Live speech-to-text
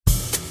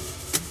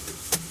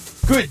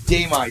Good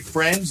day, my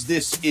friends.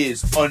 This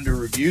is Under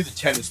Review, the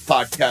tennis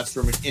podcast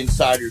from an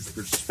insider's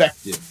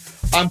perspective.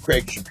 I'm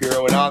Craig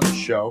Shapiro, and on the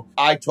show,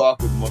 I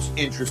talk with the most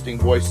interesting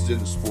voices in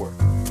the sport.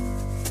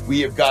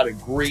 We have got a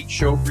great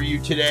show for you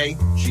today.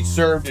 She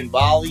served and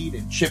volleyed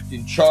and chipped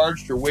and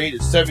charged her way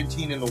to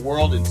 17 in the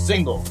world in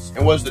singles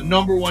and was the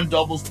number one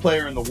doubles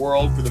player in the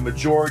world for the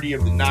majority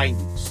of the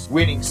 90s,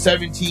 winning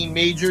 17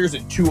 majors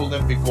and 2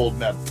 Olympic gold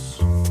medals.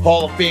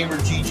 Hall of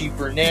Famer Gigi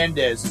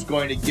Fernandez is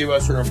going to give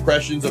us her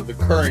impressions of the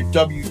current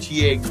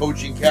WTA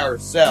coaching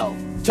carousel,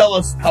 tell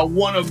us how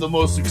one of the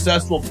most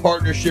successful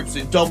partnerships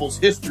in doubles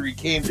history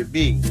came to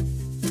be,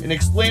 and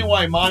explain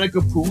why Monica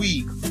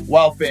Puig,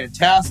 while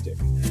fantastic,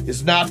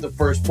 is not the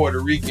first Puerto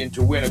Rican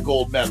to win a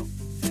gold medal.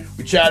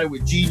 We chatted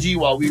with Gigi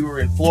while we were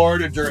in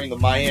Florida during the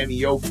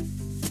Miami Open.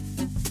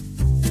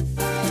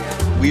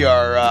 We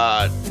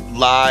are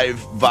live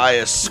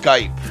via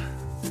Skype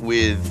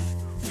with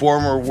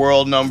former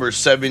world number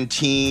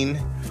 17,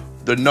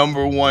 the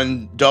number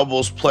one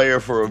doubles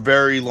player for a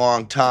very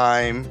long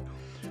time,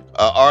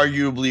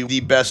 arguably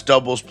the best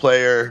doubles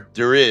player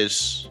there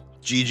is,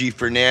 Gigi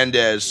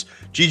Fernandez.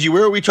 Gigi,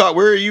 where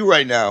are you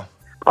right now?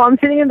 Oh, I'm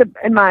sitting in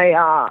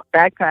my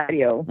back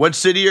patio. What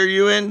city are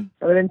you in?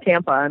 I live in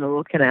Tampa on a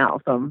little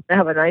canal, so I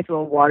have a nice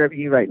little water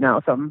view right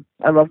now. So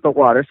I love the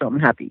water, so I'm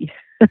happy.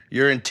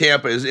 You're in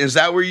Tampa. Is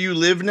that where you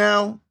live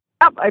now?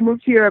 Yep, I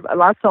moved here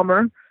last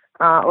summer,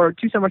 or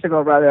 2 summers ago,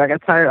 rather. I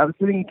got tired. I was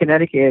living in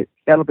Connecticut,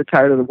 got a little bit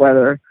tired of the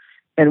weather,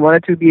 and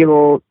wanted to be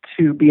able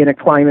to be in a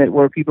climate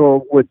where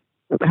people would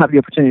have the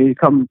opportunity to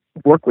come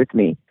work with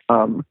me.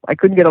 I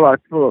couldn't get a lot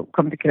of people to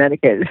come to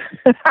Connecticut.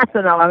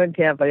 So now I'm in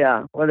Tampa,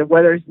 yeah, where the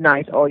weather's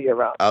nice all year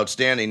round.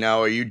 Outstanding.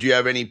 Now, do you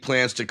have any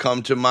plans to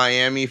come to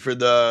Miami for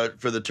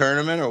the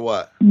tournament or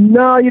what?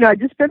 No, I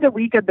just spent a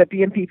week at the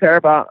BNP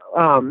Paribas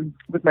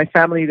with my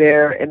family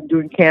there and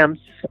doing camps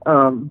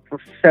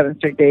for 7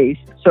 straight days.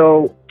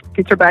 So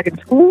kids are back in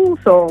school,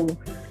 so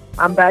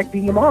I'm back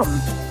being a mom.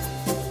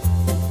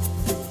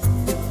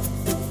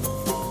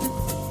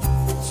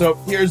 So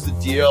here's the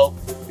deal.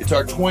 It's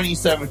our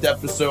 27th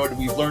episode, and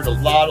we've learned a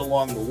lot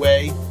along the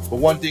way. But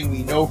one thing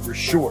we know for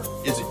sure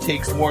is it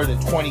takes more than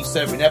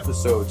 27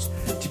 episodes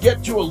to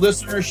get to a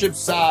listenership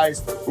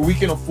size where we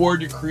can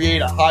afford to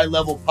create a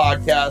high-level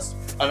podcast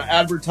on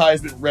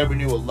advertisement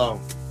revenue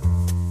alone.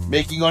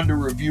 Making Under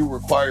Review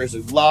requires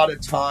a lot of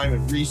time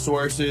and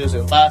resources,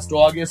 and last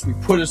August we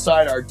put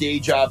aside our day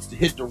jobs to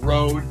hit the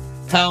road,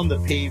 pound the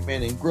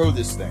pavement, and grow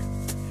this thing.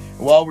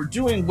 While we're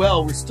doing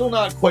well, we're still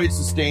not quite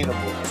sustainable.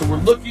 So we're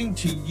looking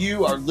to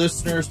you, our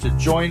listeners, to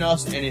join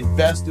us and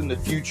invest in the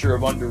future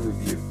of Under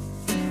Review.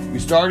 We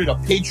started a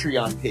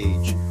Patreon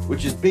page,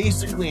 which is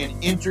basically an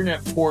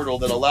internet portal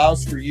that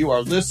allows for you,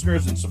 our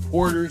listeners and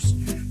supporters,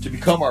 to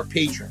become our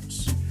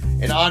patrons.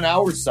 And on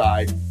our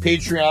side,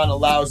 Patreon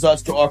allows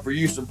us to offer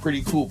you some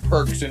pretty cool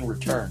perks in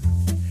return.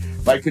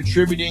 By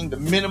contributing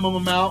the minimum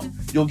amount,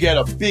 you'll get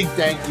a big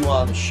thank you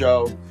on the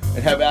show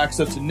and have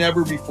access to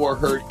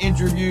never-before-heard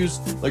interviews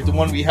like the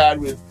one we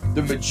had with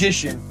the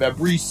magician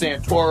Fabrice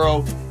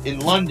Santoro in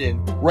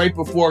London right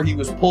before he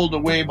was pulled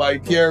away by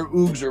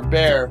Pierre-Hugues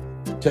Herbert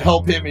to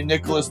help him and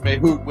Nicolas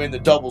Mahut win the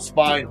doubles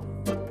final.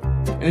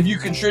 And if you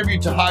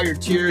contribute to higher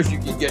tiers, you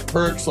can get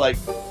perks like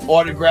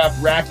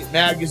autographed racket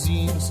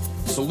magazines,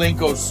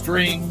 Solinco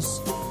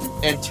strings,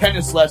 and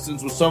tennis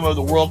lessons with some of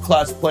the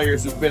world-class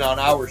players who've been on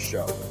our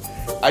show.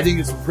 I think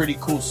it's some pretty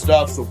cool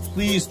stuff, so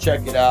please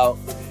check it out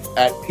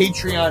at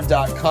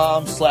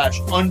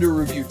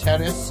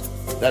patreon.com/underreviewtennis.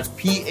 That's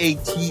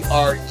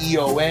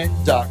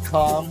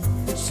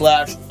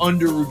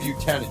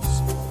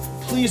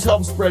patreon.com/underreviewtennis. Please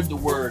help spread the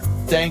word.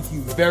 Thank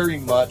you very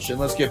much, and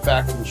let's get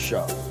back to the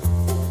show.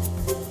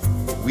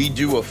 We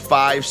do a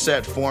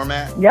 5-set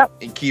format. Yep.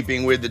 In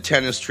keeping with the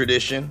tennis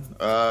tradition.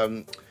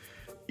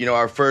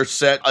 Our first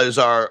set is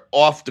our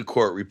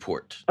off-the-court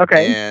report.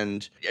 Okay.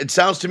 And it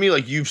sounds to me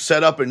like you've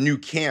set up a new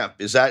camp.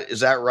 Is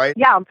that right?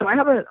 Yeah, so I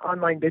have an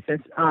online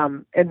business,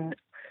 and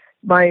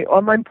my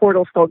online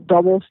portal is called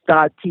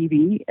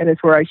doubles.tv, and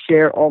it's where I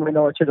share all my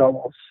knowledge of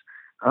doubles.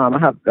 I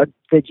have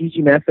the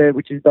Gigi Method,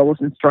 which is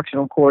doubles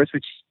instructional course,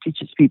 which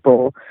teaches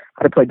people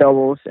how to play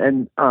doubles.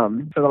 And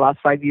for the last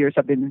 5 years,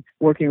 I've been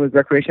working with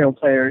recreational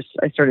players.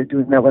 I started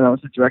doing that when I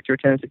was the director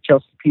of tennis at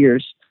Chelsea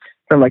Piers,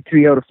 from like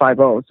 3-0 to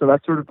 5-0. So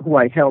that's sort of who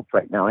I help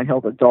right now. I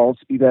help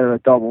adults be better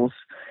at doubles.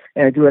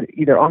 And I do it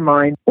either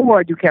online or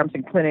I do camps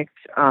and clinics.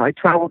 I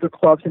travel to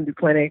clubs and do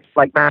clinics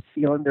like Matt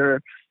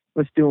Sealander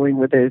was doing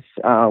with his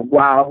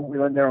WOW,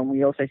 Wheelander on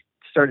Wheels. I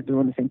started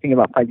doing the same thing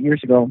about 5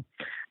 years ago.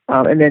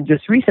 And then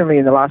just recently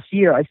in the last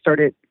year, I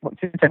started,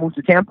 since I moved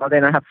to Tampa,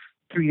 then I have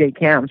 3-day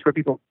camps where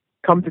people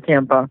come to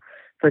Tampa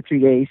for 3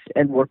 days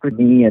and work with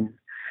me and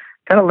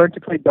kind of learn to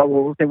play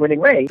doubles in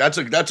winning ways. That's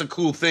a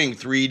cool thing,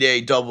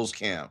 3-day doubles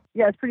camp.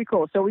 Yeah, it's pretty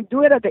cool. So we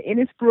do it at the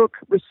Innisbrook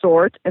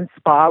Resort and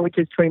Spa, which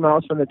is 20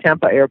 miles from the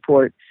Tampa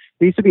airport.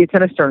 There used to be a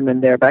tennis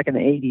tournament there back in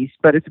the 80s,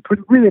 but it's a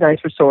really nice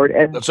resort.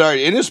 And That's right.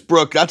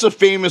 Innisbrook, that's a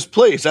famous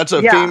place. That's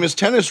a famous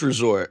tennis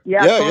resort.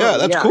 Yeah, yeah,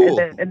 totally, that's cool.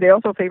 And they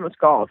also famous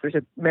golf. There's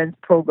a men's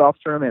pro golf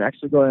tournament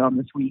actually going on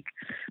this week.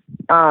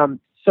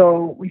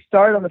 So we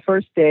started on the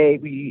first day.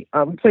 We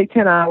played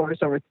 10 hours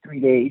over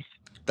 3 days.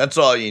 That's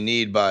all you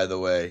need, by the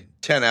way.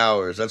 10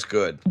 hours. That's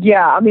good.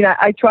 Yeah, I mean,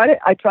 I tried it.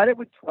 I tried it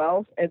with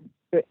 12, and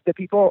the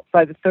people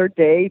by the third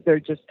day, they're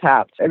just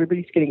tapped.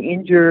 Everybody's getting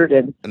injured,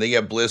 and they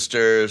get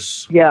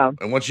blisters. Yeah.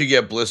 And once you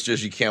get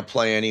blisters, you can't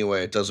play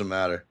anyway. It doesn't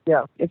matter.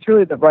 Yeah, it's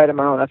really the right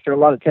amount after a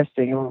lot of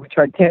testing. We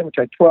tried 10, we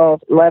tried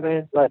 12,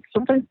 11. Like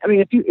sometimes, I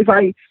mean, if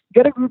I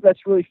get a group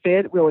that's really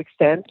fit, we'll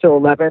extend to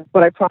 11.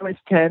 But I promise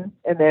 10,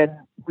 and then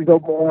we go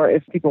more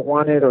if people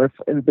want it or if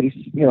everybody's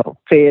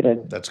fit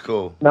and that's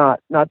cool. Not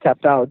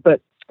tapped out.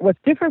 But what's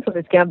different from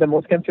this camp than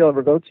most camps you'll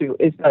ever go to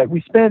is that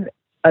we spend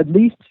at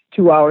least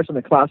 2 hours in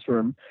the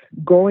classroom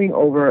going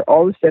over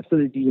all the steps of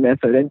the GE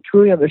method and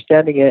truly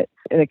understanding it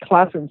in a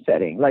classroom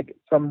setting, like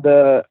from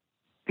the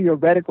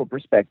theoretical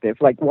perspective.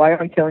 Like, why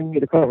am I telling you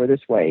to cover this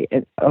way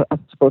and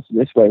I'm supposed to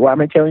this way? Why am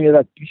I telling you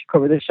that you should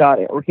cover this shot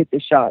or hit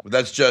this shot?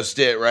 That's just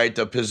it, right?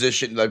 The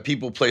position, like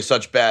people play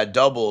such bad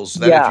doubles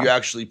that if you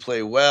actually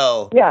play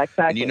well,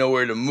 exactly, and you know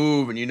where to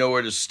move and you know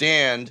where to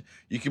stand,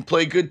 you can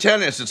play good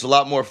tennis. It's a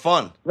lot more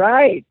fun.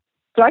 Right.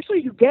 So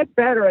actually you get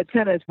better at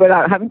tennis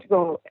without having to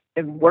go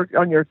and work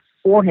on your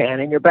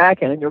forehand and your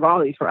backhand and your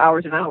volleys for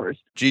hours and hours.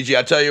 Gigi,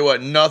 I tell you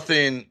what,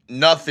 nothing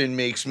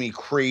makes me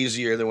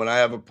crazier than when I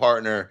have a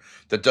partner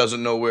that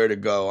doesn't know where to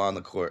go on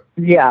the court.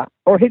 Yeah,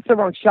 or hits the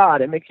wrong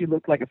shot. It makes you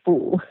look like a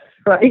fool,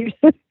 right?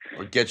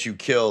 Or gets you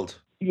killed.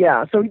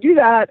 Yeah, so we do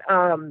that.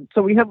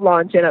 So we have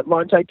lunch, and at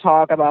lunch I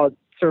talk about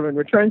serve and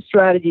return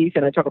strategies,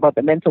 and I talk about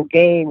the mental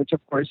game, which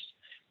of course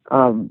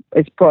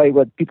is probably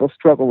what people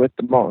struggle with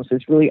the most,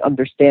 is really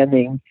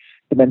understanding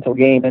the mental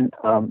game. And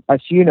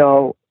as you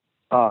know,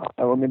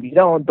 or maybe you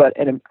don't, but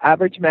in an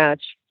average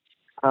match,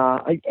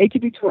 an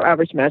ATP Tour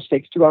average match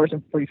takes 2 hours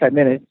and 45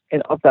 minutes.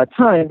 And of that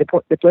time,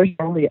 the players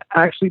are only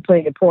actually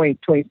playing a point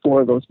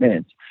 24 of those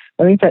minutes.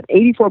 That means that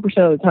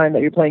 84% of the time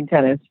that you're playing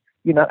tennis,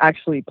 you're not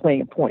actually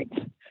playing a point.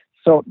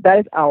 So that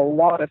is a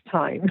lot of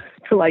time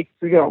to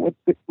figure out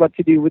what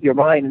to do with your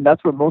mind. And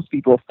that's where most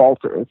people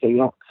falter. They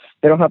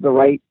don't have the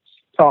right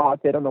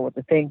thought. They don't know what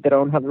to think. They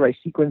don't have the right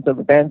sequence of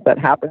events that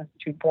happen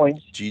between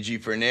points. Gigi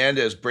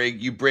Fernandez,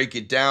 you break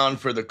it down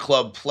for the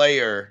club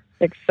player.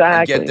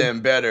 Exactly. And get them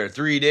better.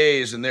 3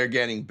 days and they're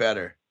getting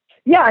better.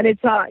 Yeah, and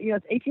it's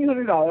it's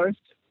 $1,800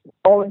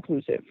 all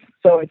inclusive.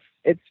 So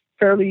it's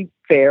fairly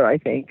fair, I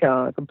think,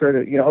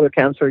 compared to other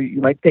camps where you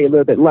might pay a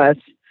little bit less,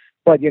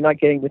 but you're not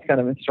getting this kind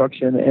of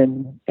instruction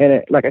and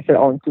it, like I said,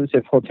 all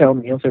inclusive, hotel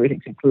meals,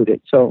 everything's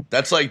included. So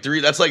that's like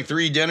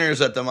three dinners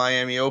at the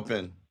Miami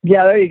Open.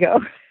 Yeah, there you go.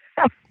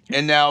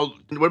 And now,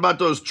 what about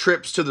those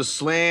trips to the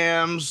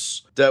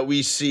slams that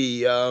we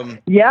see?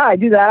 Yeah, I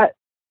do that.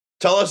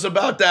 Tell us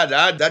about that.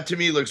 That to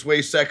me looks way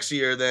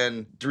sexier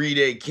than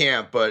 3-day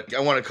camp, but I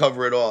want to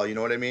cover it all. You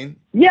know what I mean?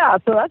 Yeah,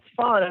 so that's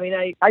fun. I mean,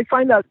 I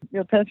find that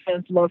tennis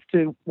fans love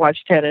to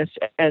watch tennis,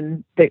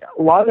 and a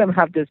lot of them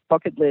have this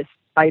bucket list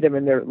item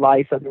in their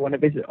life that they want to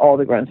visit all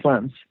the Grand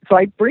Slams. So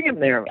I bring them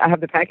there. I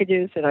have the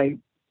packages, and I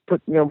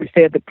put we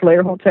stay at the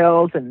player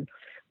hotels, and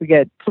we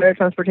get player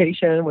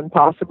transportation when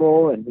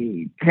possible, and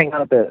we hang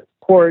out at the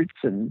courts,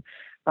 and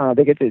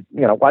they get to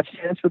watch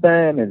tennis with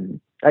them,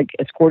 and I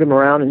escort them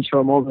around and show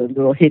them all the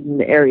little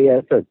hidden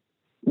areas that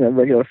a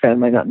regular fan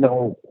might not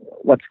know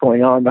what's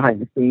going on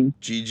behind the scenes.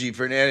 Gigi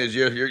Fernandez,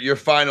 your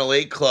Final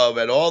 8 club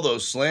at all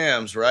those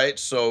slams, right?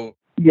 So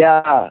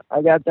yeah,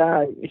 I got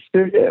that. I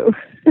sure do.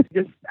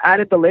 Just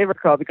added the Laver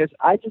Cup because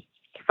I just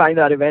find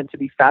that event to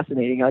be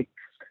fascinating.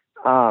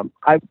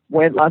 I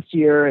went last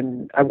year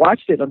and I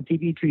watched it on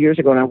TV 2 years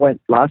ago, and I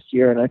went last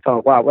year and I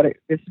thought, wow,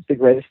 this is the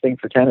greatest thing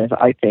for tennis,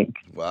 I think.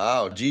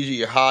 Wow, Gigi,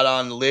 you're hot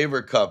on the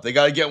Laver Cup. They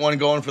got to get one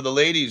going for the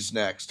ladies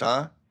next,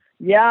 huh?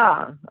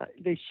 Yeah,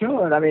 they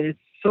should. I mean, it's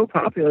so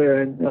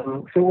popular and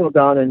so well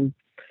done,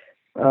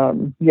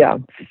 and yeah,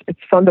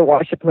 it's fun to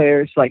watch the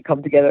players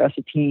come together as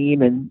a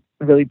team and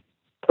really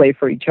play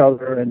for each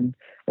other. And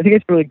I think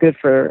it's really good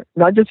for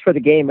not just for the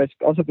game, but it's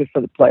also good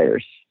for the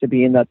players to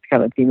be in that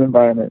kind of team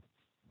environment.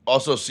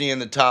 Also, seeing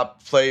the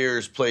top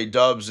players play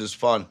dubs is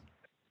fun.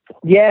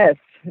 Yes,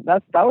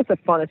 that was the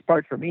funnest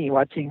part for me,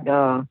 watching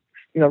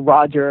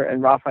Roger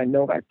and Rafael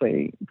Novak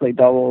play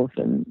doubles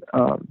and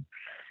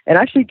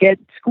actually get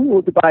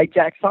schooled by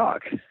Jack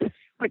Sock.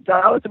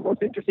 That was the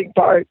most interesting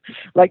part.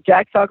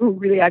 Jack Sock, who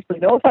really actually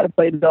knows how to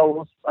play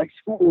doubles,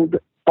 schooled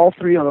all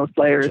three of those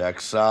players.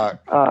 Jack Sock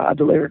at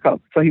the Laver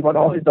Cup, so he won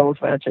all his doubles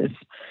matches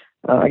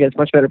against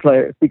much better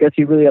players because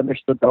he really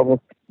understood doubles.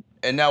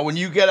 And now when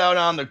you get out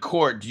on the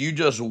court, do you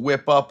just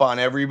whip up on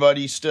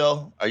everybody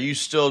still? Are you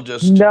still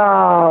just...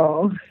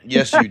 No.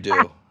 Yes, you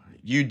do.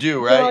 You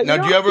do, right? Now,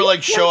 do you ever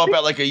show up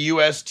at a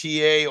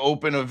USTA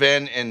open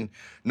event and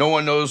no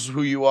one knows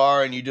who you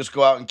are and you just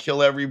go out and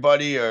kill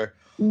everybody? Or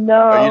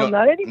no,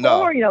 not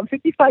anymore. No. I'm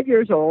 55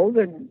 years old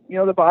and,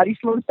 the body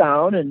slows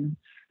down and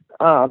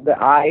the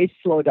eyes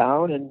slow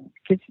down, and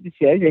kids at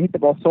the edge, they hit the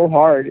ball so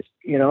hard,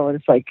 and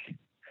it's like,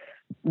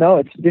 no,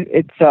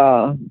 it's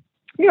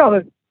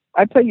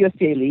I play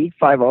USTA League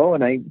 5-0,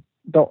 and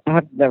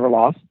I've never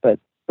lost, but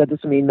that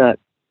doesn't mean that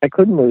I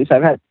couldn't lose.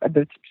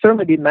 There's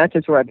certainly been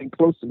matches where I've been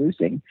close to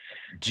losing.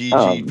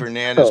 Gigi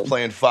Fernandez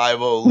playing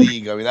 5-0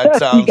 league. I mean, that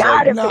sounds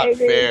like not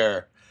baby.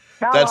 Fair.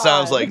 Come that on.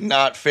 sounds like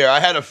not fair.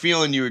 I had a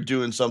feeling you were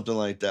doing something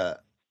like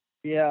that.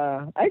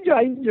 Yeah, I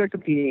enjoy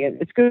competing.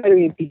 It's good to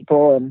meet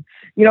people, and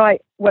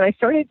when I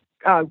started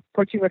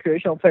coaching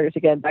recreational players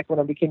again back when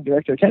I became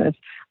director of tennis,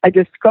 I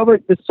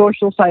discovered the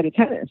social side of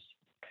tennis.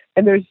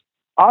 And there's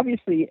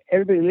obviously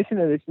everybody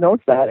listening to this knows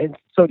that, and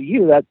so do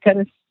you. That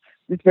tennis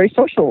is very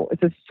social.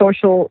 It's a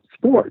social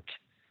sport.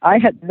 I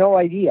had no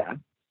idea.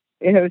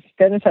 Tennis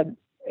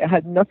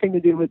had nothing to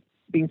do with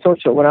being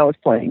social when I was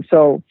playing.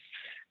 So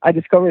I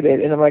discovered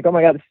it, and I'm like, oh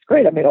my God, this is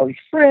great. I made all these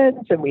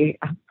friends, and we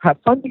have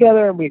fun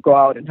together, and we go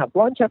out and have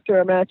lunch after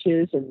our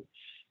matches, and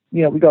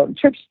we go on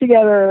trips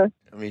together.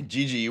 I mean,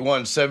 Gigi, you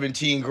won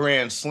 17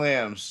 Grand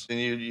Slams, and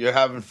you're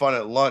having fun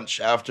at lunch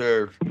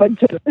after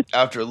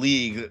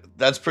league.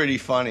 That's pretty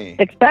funny.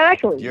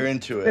 Exactly. You're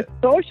into it.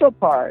 The social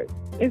part.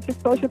 It's the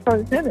social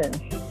part of tennis.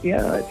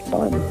 Yeah, it's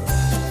fun.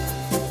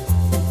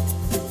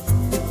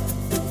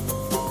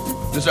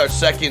 This is our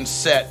second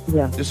set.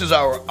 Yeah. This is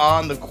our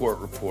on-the-court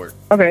report.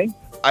 Okay.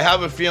 I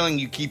have a feeling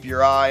you keep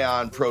your eye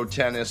on pro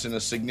tennis in a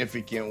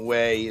significant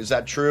way. Is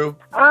that true?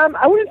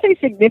 I wouldn't say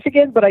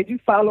significant, but I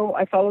follow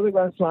the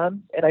Grand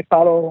Slam, and I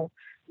follow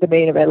the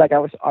main event. Like I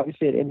was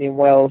obviously at Indian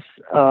Wells.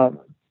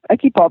 I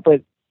keep up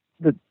with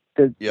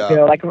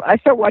I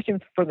start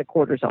watching from the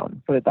quarters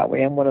on, put it that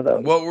way. I'm one of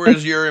those. What were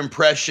your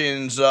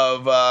impressions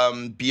of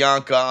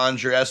Bianca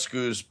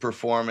Andreescu's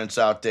performance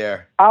out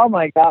there? Oh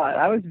my God.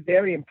 I was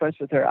very impressed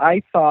with her.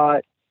 I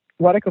thought,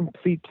 what a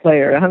complete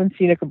player. I haven't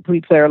seen a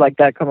complete player like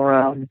that come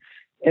around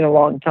in a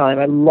long time.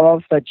 I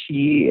love that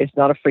she is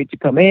not afraid to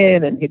come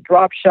in and hit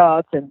drop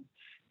shots, and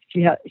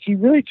she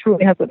really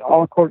truly has an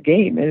all-court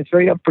game, and it's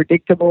very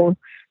unpredictable.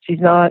 She's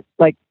not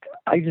like,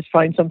 I just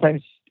find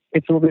sometimes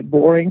it's a little bit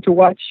boring to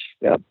watch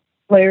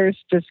players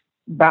just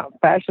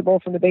bash the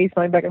ball from the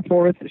baseline back and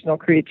forth. There's no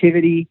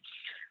creativity.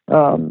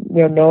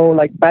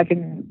 Like back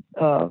in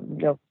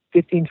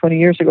 15, 20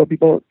 years ago,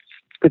 people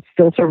could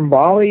still serve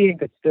volley and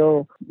could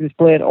still just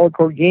play an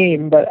all-court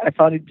game, but I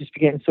found it just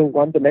became so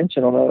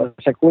one-dimensional.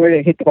 It's like, whoever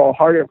to hit the ball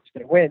harder was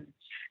going to win.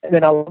 And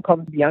then along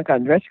comes Bianca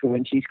Andreescu,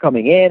 and she's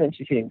coming in and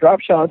she's hitting drop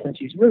shots, and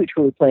she's really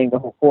truly playing the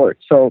whole court.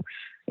 So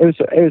it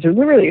was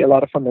really a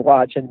lot of fun to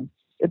watch, and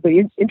it'd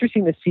be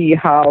interesting to see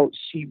how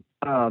she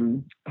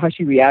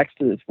reacts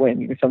to this win.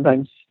 Because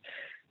sometimes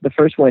the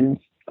first win's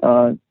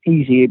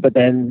easy, but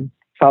then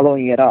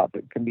following it up,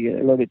 it can be a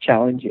little bit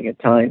challenging at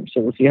times.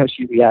 So we'll see how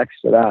she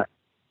reacts to that.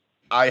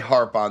 I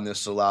harp on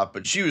this a lot,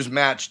 but she was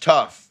match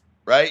tough,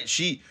 right?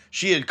 She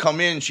had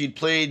come in, she'd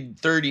played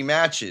 30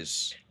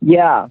 matches.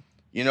 Yeah.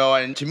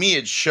 And to me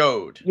it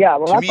showed. Yeah,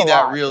 well, to me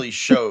that really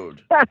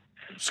showed.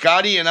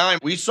 Scotty and I,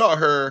 we saw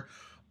her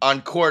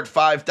on court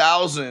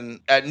 5,000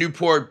 at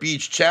Newport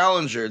Beach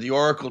Challenger, the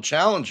Oracle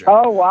Challenger.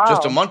 Oh, wow.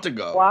 Just a month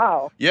ago.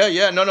 Wow.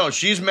 Yeah. No,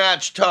 she's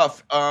match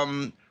tough.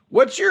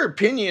 What's your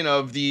opinion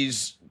of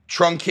these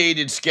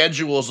truncated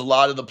schedules a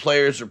lot of the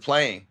players are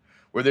playing,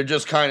 where they're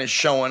just kind of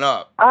showing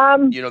up?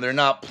 They're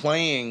not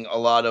playing a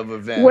lot of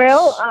events.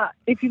 Well,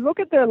 if you look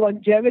at the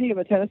longevity of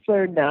a tennis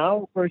player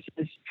now versus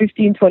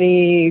 15,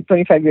 20,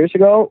 25 years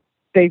ago,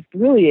 they've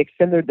really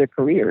extended their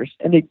careers,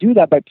 and they do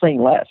that by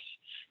playing less.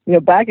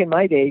 Back in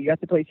my day, you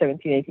had to play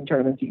 17, 18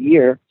 tournaments a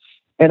year,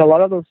 and a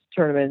lot of those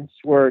tournaments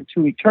were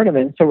 2-week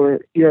tournaments, so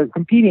you're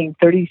competing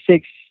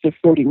 36 to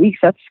 40 weeks.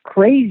 That's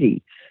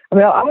crazy. I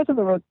mean, I was on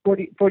the road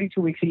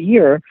 42 weeks a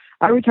year.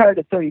 I retired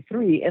at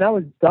 33, and I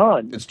was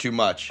done. It's too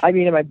much. I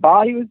mean, my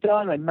body was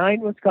done, my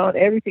mind was gone,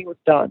 everything was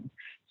done.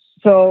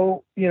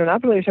 So, now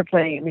players are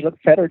playing. I mean, look,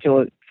 Federer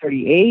till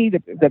 38.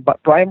 The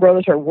Bryan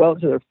brothers are well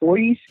into their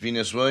 40s.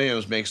 Venus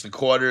Williams makes the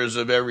quarters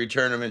of every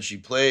tournament she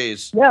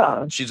plays.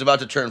 Yeah. She's about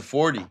to turn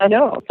 40. I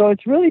know. So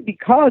it's really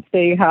because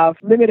they have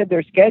limited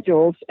their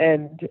schedules,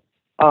 and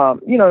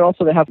and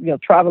also they have,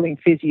 traveling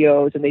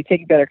physios, and they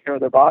take better care of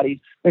their bodies.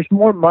 There's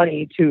more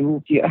money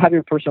to have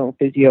your personal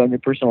physio and your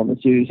personal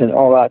masseuse and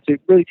all that to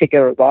really take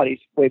care of their bodies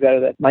way better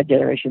than my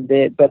generation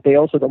did. But they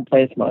also don't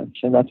play as much,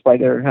 and that's why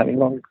they're having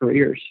longer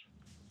careers.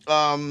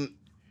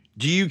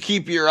 Do you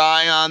keep your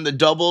eye on the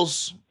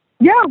doubles?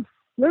 Yeah,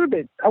 a little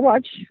bit. I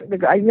watch,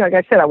 like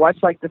I said, I watch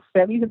like the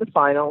semis and the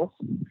finals.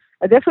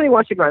 I definitely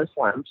watch the Grand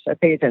Slams. I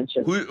pay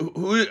attention.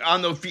 Who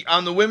on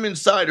the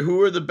women's side,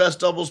 who are the best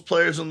doubles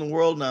players in the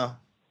world now?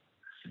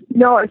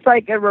 It's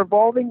like a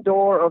revolving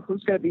door of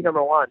who's going to be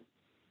number one.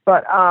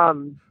 But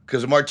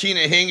because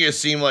Martina Hingis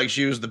seemed like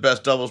she was the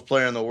best doubles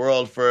player in the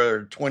world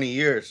for 20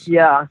 years.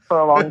 Yeah, for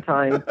a long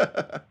time.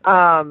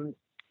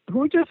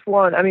 Who just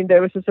won? I mean,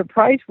 there was a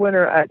surprise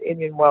winner at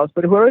Indian Wells,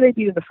 but whoever they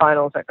beat in the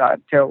finals, I got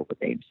terrible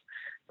with names.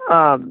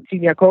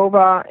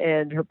 Siniakova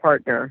and her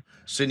partner.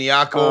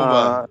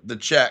 Siniakova, the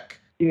Czech.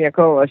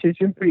 Siniakova, she's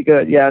been pretty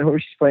good. Yeah, and who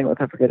she's playing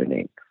with, I forget her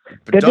name.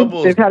 But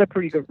doubles, they've had a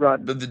pretty good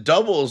run. but the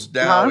doubles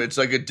now, it's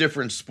like a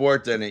different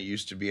sport than it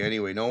used to be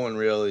anyway. No one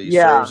really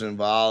serves in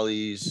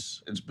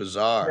volleys. It's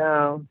bizarre.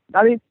 No.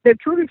 I mean, they're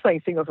truly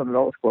playing singles on the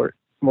doubles court,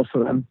 most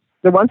of them.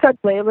 The ones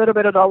that play a little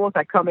bit of doubles,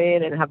 that come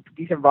in and have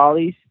decent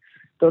volleys,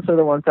 those are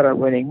the ones that are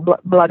winning.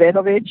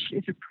 Mladenovic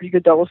is a pretty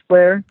good doubles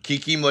player.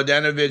 Kiki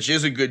Mladenovic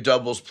is a good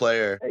doubles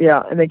player.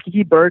 Yeah, and then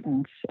Kiki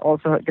Bertens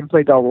also can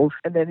play doubles.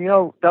 And then,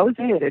 that was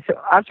it. So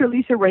after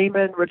Lisa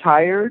Raymond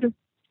retired,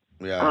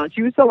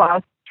 she was the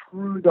last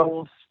true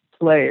doubles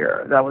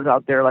player that was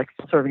out there, like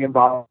still serving and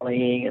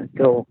volleying and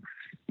still,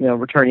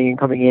 returning and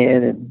coming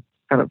in and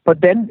kind of. But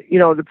then,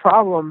 the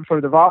problem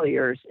for the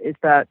volleyers is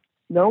that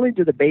not only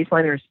do the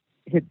baseliners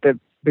hit the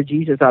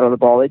bejesus out of the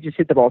ball, they just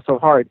hit the ball so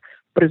hard,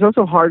 but it's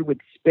also hard with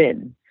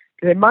spin.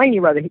 Because in mine,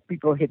 you rather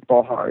people hit the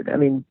ball hard. I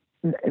mean,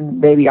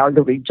 and maybe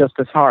arguably just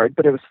as hard,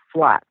 but it was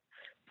flat.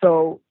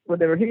 So when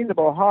they were hitting the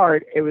ball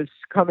hard, it was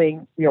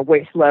coming,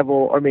 waist level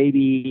or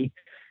maybe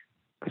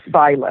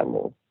thigh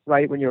level,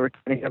 right, when you're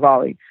returning a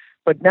volley.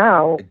 But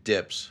now, it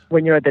dips.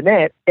 When you're at the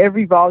net,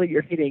 every volley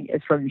you're hitting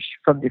is from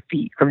your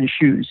feet, from your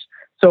shoes.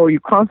 So you're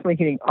constantly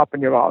hitting up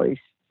on your volleys.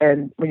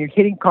 And when you're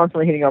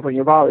constantly hitting up on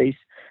your volleys,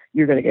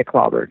 you're going to get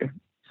clobbered.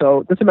 So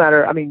it doesn't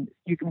matter. I mean,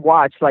 you can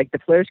watch, like, the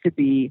players could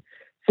be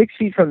 6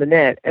 feet from the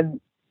net, and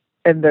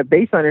the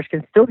baseliners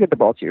can still get the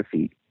ball to your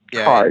feet.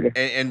 Yeah, hard.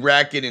 And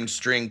racket and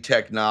string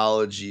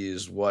technology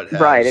is what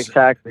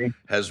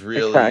has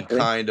really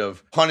kind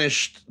of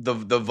punished the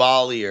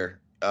volleyer.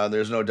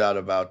 There's no doubt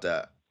about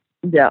that.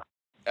 Yeah.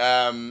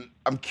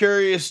 I'm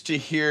curious to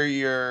hear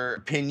your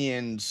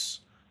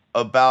opinions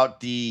about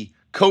the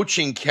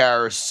coaching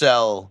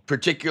carousel,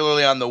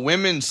 particularly on the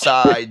women's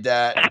side,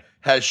 that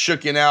has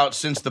shooken out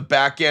since the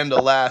back end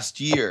of last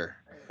year.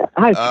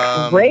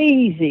 That's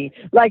crazy.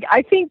 Like,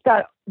 I think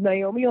that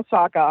Naomi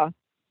Osaka,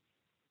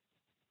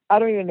 I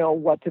don't even know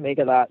what to make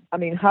of that. I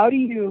mean, how do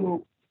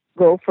you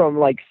go from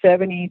like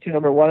 70 to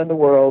number 1 in the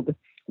world,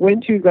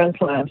 win 2 Grand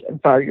Slams,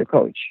 and fire your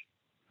coach?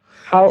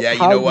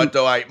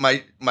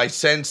 My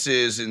sense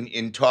is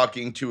in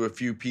talking to a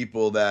few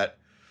people that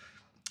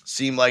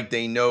seem like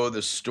they know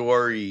the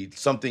story,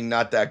 something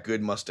not that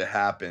good must have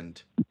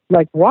happened.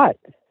 Like what?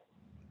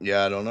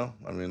 Yeah, I don't know.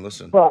 I mean,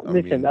 listen. Well,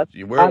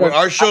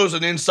 our show's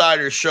an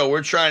insider show.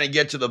 We're trying to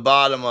get to the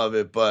bottom of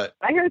it, but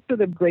I heard through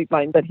the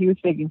grapevine that he was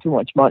making too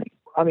much money.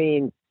 I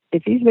mean,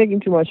 if he's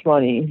making too much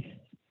money,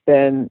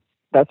 then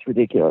that's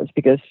ridiculous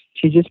because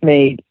she just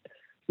made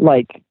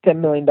like $10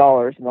 million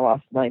in the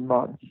last 9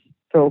 months.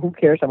 So who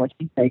cares how much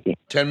he's making?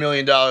 $10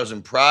 million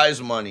in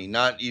prize money.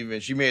 Not even.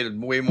 She made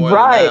way more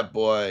than that,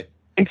 boy.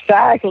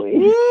 Exactly.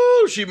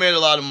 Woo! She made a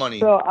lot of money.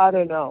 So I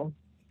don't know.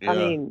 Yeah. I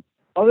mean,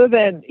 other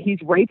than he's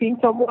raping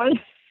someone,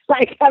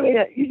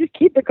 you just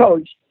keep the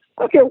coach.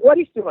 I don't care what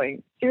he's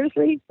doing.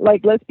 Seriously?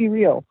 Like, let's be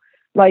real.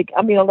 Like,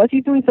 I mean, unless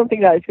he's doing something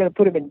that is going to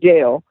put him in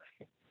jail,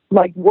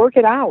 like, work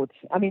it out.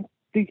 I mean,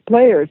 these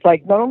players,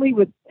 like, not only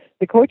with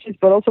the coaches,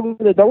 but also with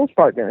the doubles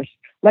partners.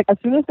 Like, as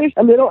soon as there's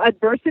a little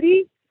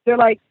adversity, they're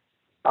like,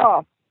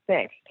 oh,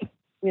 thanks. I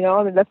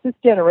mean, that's this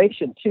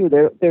generation too.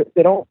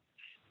 They don't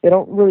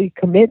really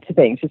commit to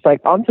things. It's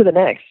like on to the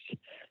next.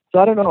 So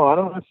I don't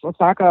know if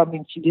Osaka, I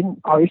mean, she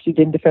obviously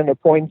didn't defend her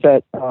points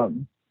at,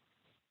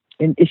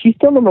 and is she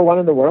still number 1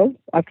 in the world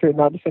after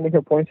not defending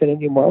her points at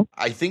Indian Wells?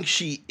 I think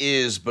she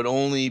is, but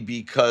only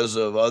because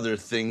of other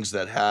things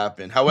that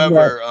happened.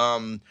 However,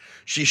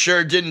 she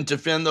sure didn't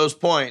defend those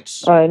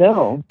points. I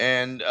know.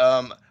 And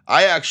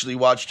I actually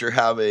watched her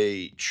have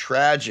a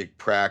tragic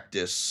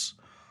practice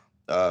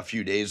a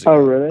few days ago. Oh,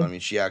 really? I mean,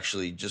 she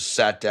actually just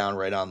sat down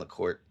right on the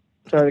court.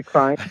 Started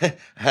crying?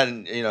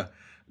 Hadn't,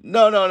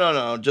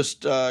 no.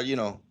 Just,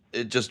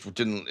 it just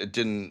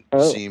didn't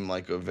seem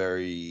like a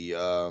very,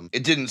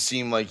 it didn't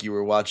seem like you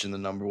were watching the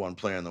number 1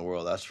 player in the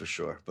world, that's for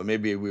sure. But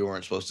maybe we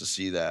weren't supposed to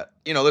see that.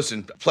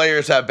 Listen,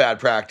 players have bad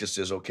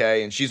practices,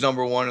 okay? And she's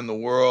number 1 in the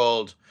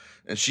world,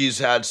 and she's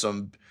had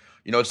some,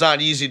 it's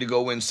not easy to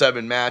go win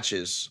 7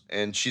 matches,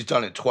 and she's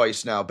done it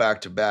twice now, back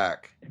to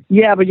back.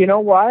 Yeah, but you know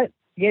what?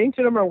 Getting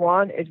to number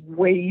 1 is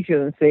way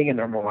easier than staying in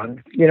number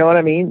 1. You know what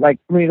I mean? Like,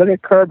 when you look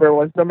at Kerber,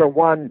 was number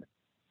 1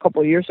 a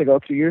couple of years ago,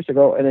 2 years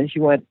ago, and then she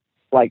went,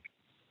 like,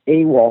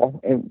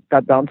 AWOL and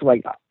got down to,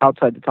 like,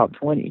 outside the top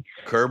 20.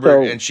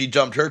 Kerber, and she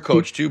dumped her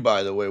coach, too,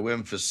 by the way,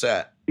 Wim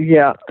Fissette.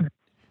 Yeah.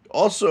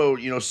 Also,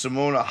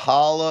 Simona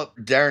Halep,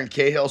 Darren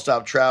Cahill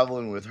stopped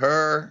traveling with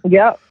her.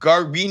 Yeah.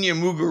 Garbiñe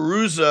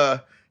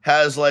Muguruza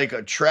has, like,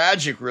 a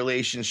tragic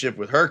relationship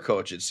with her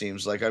coach, it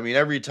seems like. I mean,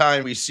 every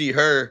time we see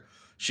her,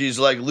 she's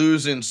like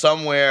losing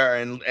somewhere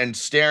and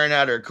staring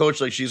at her coach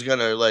like she's going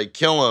to like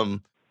kill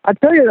him. I'll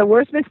tell you, the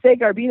worst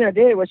mistake Garbina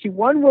did was she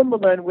won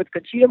Wimbledon with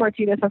Conchita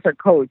Martinez as her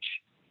coach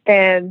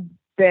and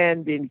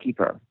then didn't keep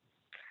her.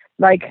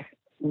 Like,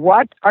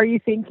 what are you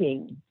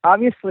thinking?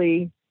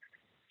 Obviously,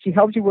 she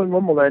helped you win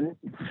Wimbledon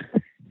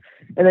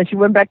and then she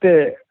went back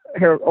to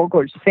her old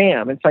coach,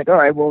 Sam. It's like, all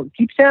right, well,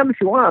 keep Sam if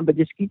you want, but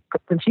just keep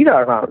Conchita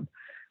around.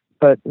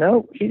 But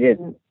no, she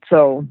didn't.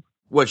 So...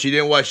 What, she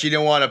didn't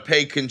want to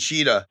pay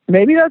Conchita?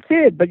 Maybe that's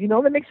it. But, they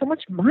make so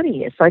much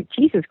money. It's like,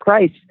 Jesus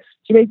Christ.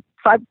 She made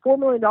 $4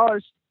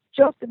 million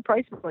just in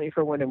prize money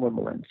for winning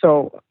Wimbledon.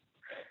 So,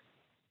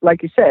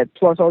 like you said,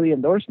 plus all the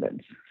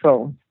endorsements.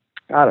 So,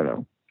 I don't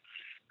know.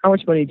 How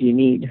much money do you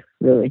need,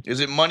 really? Is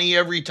it money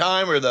every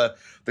time, or the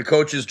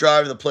coaches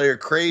drive the player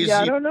crazy?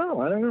 Yeah, I don't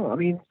know. I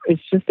mean,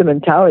 it's just a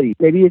mentality.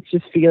 Maybe it's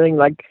just feeling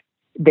like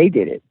they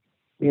did it.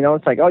 You know,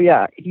 it's like, oh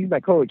yeah, he's my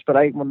coach, but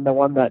I'm the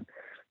one that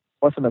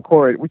was on the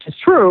court, which is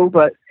true,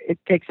 but it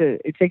takes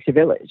a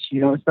village.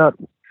 You know, it's not.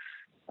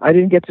 I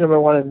didn't get to number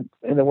one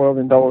in the world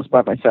in doubles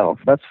by myself.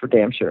 That's for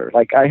damn sure.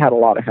 Like, I had a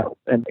lot of help,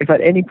 and if at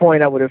any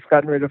point I would have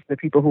gotten rid of the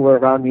people who were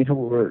around me who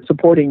were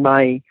supporting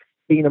my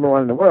being number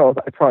one in the world,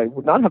 I probably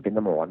would not have been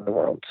number one in the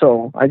world.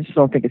 So I just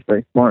don't think it's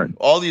very smart.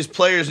 All these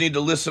players need to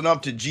listen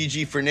up to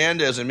Gigi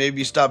Fernandez and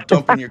maybe stop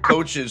dumping your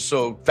coaches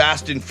so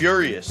fast and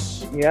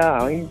furious. Yeah,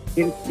 I mean,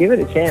 give it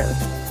a chance.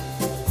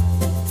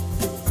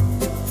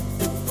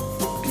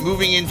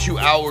 Moving into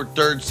our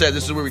third set,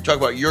 this is where we talk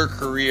about your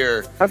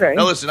career. Okay.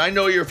 Now listen, I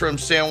know you're from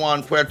San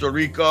Juan, Puerto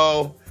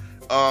Rico.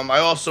 I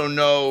also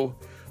know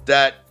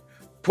that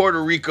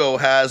Puerto Rico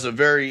has a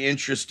very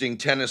interesting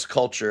tennis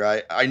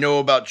culture. I know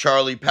about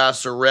Charlie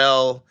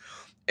Pasarell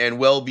and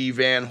Welby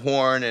Van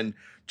Horn, and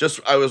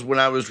when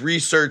I was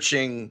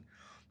researching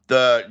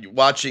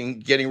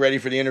getting ready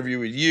for the interview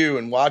with you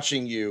and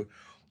watching you,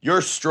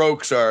 your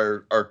strokes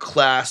are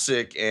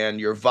classic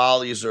and your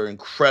volleys are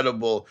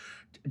incredible.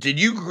 Did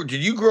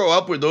you grow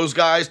up with those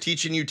guys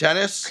teaching you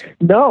tennis?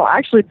 No,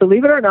 actually,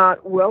 believe it or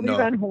not, Welby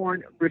Van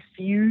Horn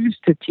refused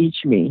to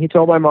teach me. He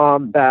told my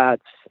mom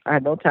that I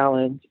had no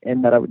talent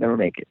and that I would never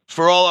make it.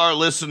 For all our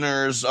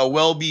listeners,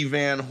 Welby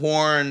Van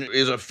Horn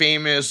is a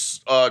famous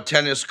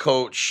tennis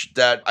coach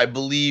that I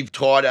believe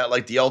taught at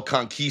like the El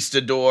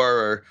Conquistador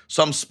or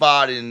some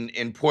spot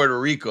in Puerto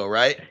Rico,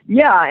 right?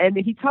 Yeah, and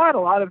he taught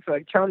a lot of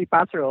Charlie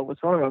Pasarell was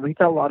one of them. He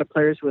taught a lot of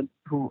players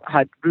who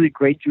had really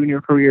great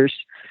junior careers.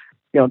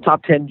 You know,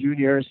 top 10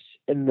 juniors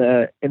in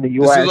the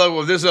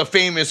U.S. This is a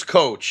famous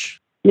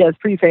coach. Yeah, it's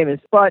pretty famous.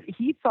 But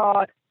he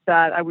thought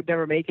that I would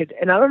never make it.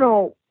 And I don't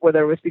know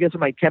whether it was because of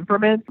my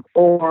temperament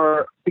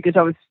or because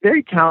I was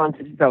very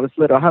talented since I was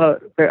little.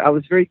 I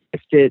was very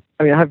gifted.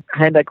 I mean, I have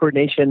hand-eye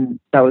coordination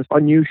that was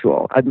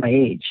unusual at my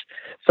age.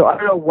 So I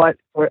don't know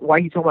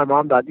why he told my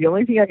mom that. The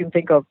only thing I can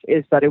think of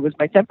is that it was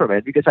my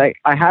temperament because I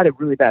had a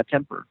really bad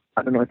temper.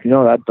 I don't know if you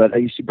know that, but I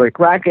used to break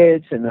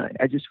rackets and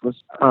I just was...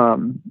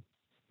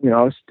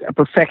 I was a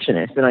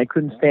perfectionist, and I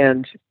couldn't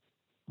stand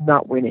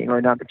not winning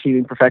or not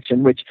achieving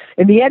perfection, which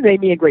in the end made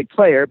me a great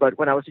player. But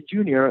when I was a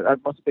junior, that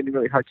must have been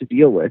really hard to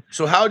deal with.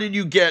 So how did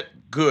you get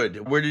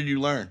good? Where did you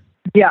learn?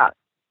 Yeah.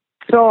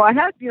 So I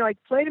had, I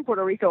played in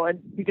Puerto Rico, and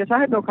because I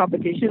had no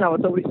competition, I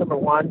was always number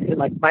one in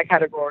like my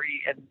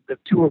category and the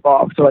tour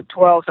golf. So at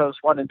 12, I was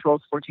one in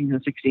 12s, 14s,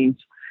 and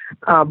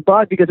 16s.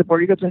 But because the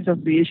Puerto Rico Tennis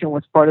Association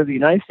was part of the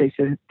United States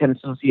Tennis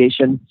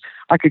Association,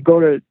 I could go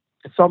to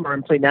the summer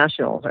and play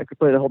nationals. I could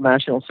play the whole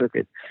national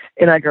circuit.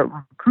 And I got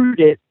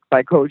recruited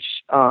by coach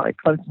at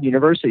Clemson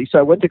University. So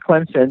I went to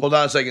Clemson. Hold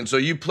on a second. So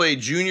you played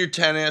junior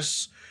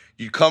tennis,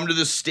 you'd come to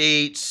the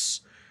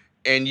States,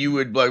 and you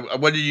would,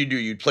 what did you do?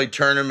 You'd play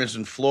tournaments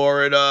in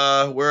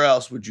Florida. Where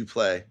else would you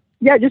play?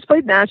 Yeah, I just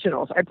played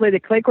nationals. I played the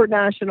Clay Court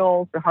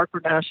Nationals, the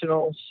Hartford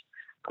Nationals,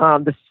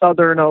 the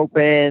Southern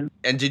Open.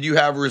 And did you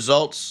have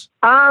results?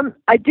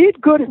 I did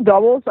good in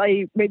doubles.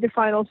 I made the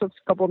finals of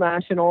a couple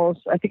nationals.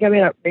 I think I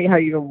may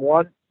have even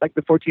won like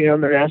the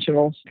 1400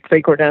 nationals,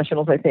 Clay Court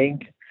Nationals, I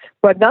think.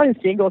 But not in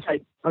singles. I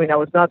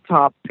was not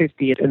top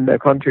 50 in the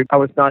country. I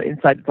was not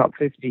inside the top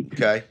 50.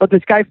 Okay. But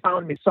this guy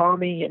found me, saw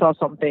me, saw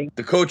something.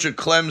 The coach at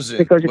Clemson.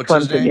 The coach at What's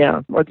Clemson, his name?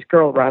 yeah. Or this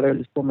girl, rather,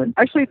 this woman.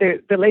 Actually,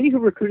 the lady who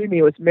recruited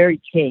me was Mary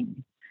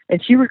King.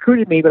 And she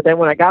recruited me, but then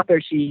when I got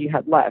there, she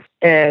had left.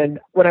 And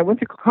when I went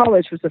to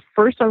college, it was the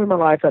first time in my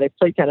life that I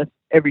played tennis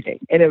every day.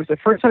 And it was the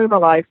first time in my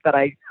life that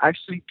I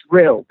actually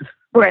drilled,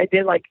 where I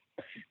did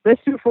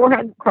let's do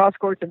forehand cross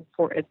courts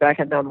and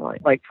backhand down the line,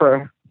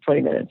 for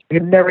 20 minutes.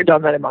 I've never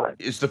done that in my life.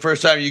 It's the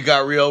first time you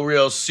got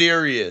real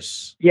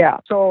serious. Yeah.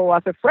 So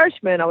as a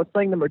freshman, I was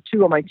playing number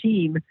 2 on my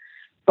team,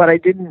 but I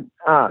didn't,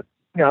 I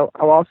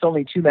lost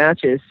only 2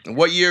 matches. And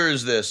what year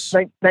is this?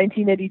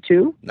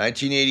 1982.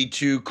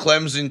 1982,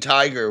 Clemson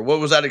Tiger. What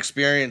was that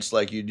experience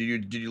like? Did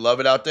you love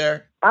it out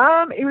there?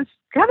 It was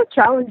kind of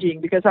challenging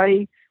because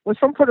I was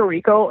from Puerto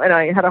Rico and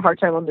I had a hard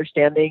time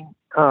understanding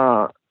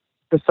the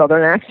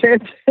Southern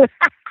accent.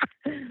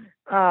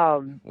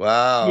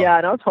 Wow. Yeah,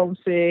 and I was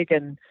homesick.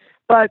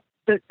 But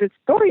the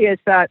story is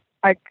that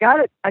I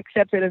got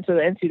accepted into the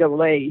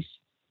NCAAs.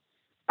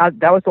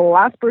 That was the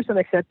last person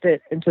accepted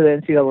into the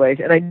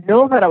NCAAs. And I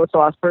know that I was the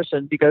last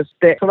person because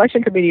the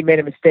selection committee made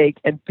a mistake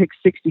and picked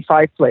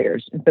 65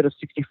 players instead of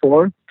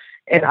 64.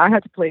 And I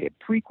had to play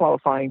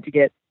pre-qualifying to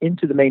get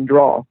into the main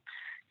draw.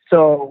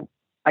 So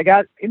I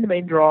got in the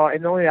main draw,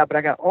 and not only that, but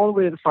I got all the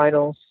way to the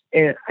finals.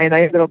 And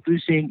I ended up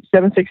losing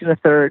 7-6 in the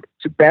third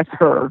to Beth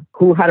Herr,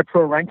 who had a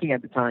pro ranking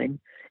at the time.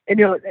 And,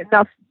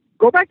 now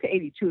go back to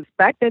 82.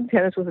 Back then,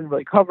 tennis wasn't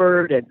really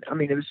covered. And,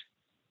 it was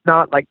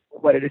not like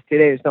what it is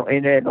today. There's no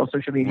internet, no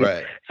social media.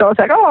 Right. So I was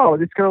like, oh,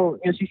 this girl,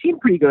 she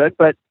seemed pretty good.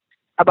 But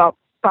about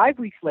 5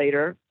 weeks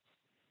later,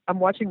 I'm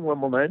watching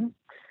Wimbledon,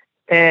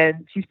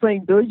 and she's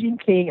playing Billie Jean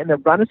King in the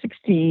round of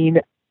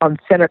 16 on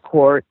center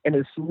court in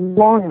this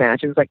long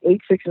match. It was like 8-6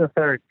 in the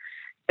third.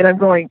 And I'm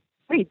going,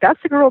 wait,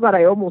 that's the girl that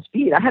I almost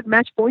beat. I had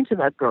match points in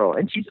that girl,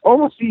 and she's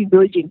almost beating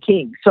Billie Jean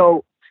King.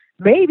 So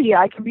maybe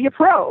I can be a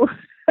pro.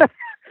 That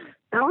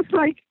was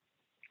like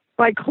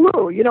my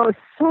clue. You know, it's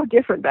so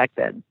different back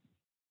then.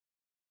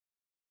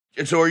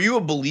 And so, are you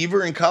a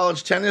believer in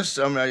college tennis?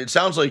 I mean, it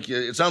sounds like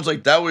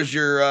that was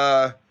your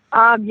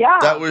yeah,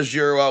 that was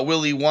your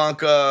Willy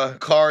Wonka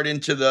card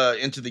into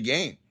the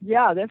game.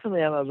 Yeah,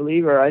 definitely, I'm a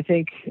believer. I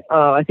think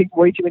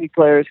way too many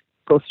players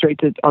go straight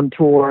to on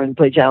tour and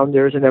play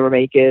challengers and never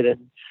make it,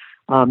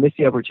 and miss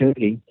the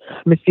opportunity,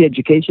 miss the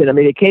education. I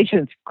mean,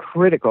 education's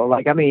critical.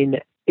 Like, I mean,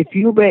 if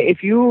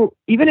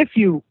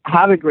you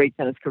have a great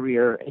tennis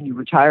career and you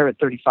retire at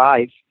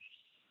 35,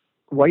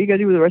 what are you going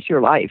to do with the rest of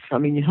your life? I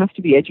mean, you have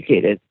to be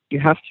educated. You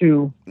have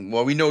to.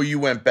 Well, we know you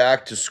went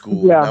back to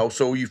school. Yeah. Now,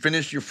 so you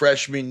finished your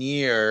freshman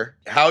year.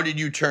 How did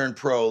you turn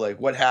pro? Like,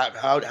 what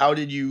happened? How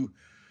did you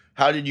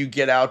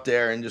get out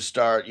there and just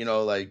start,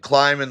 like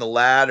climbing the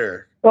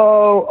ladder?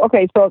 So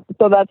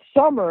that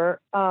summer,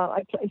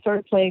 I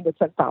started playing the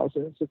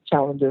 10,000s with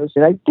challengers,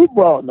 and I did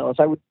well in those.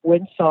 I would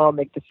win some,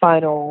 make the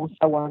finals.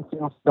 I won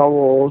singles,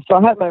 doubles. So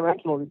I had my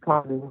ranking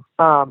climbing.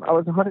 I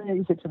was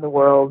 186 in the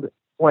world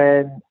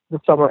when the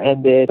summer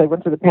ended. I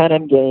went to the Pan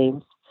Am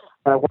Games.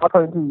 I walked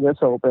on to the U.S.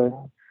 Open.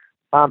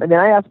 And then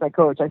I asked my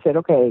coach, I said,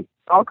 okay,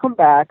 I'll come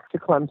back to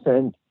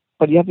Clemson,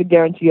 but you have to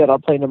guarantee that I'll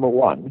play number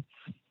one.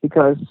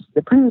 Because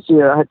the previous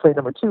year I had played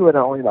number two and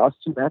I only lost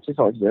 2 matches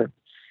all year.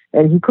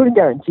 And he couldn't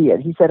guarantee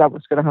it. He said I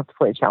was going to have to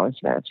play a challenge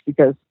match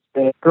because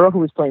the girl who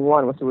was playing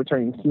one was a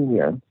returning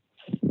senior.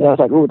 And I was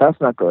like, oh,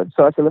 that's not good.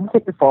 So I said, let me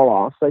take the fall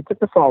off. So I took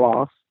the fall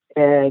off.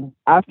 And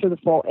after the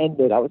fall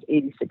ended, I was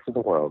 86 in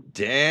the world.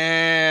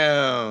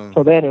 Damn.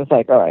 So then it was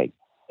like, all right,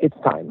 it's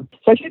time.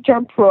 So I should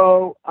turn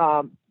pro.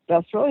 The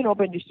Australian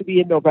Open used to be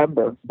in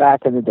November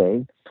back in the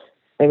day.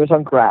 It was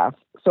on grass.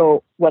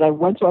 So when I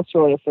went to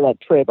Australia for that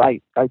trip,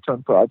 I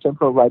turned pro. I turned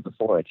pro right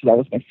before it. So that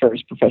was my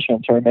first professional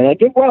tournament. I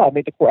did well.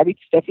 I beat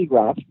Steffi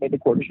Graf, made the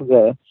quarters of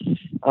the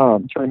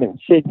tournament in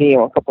Sydney,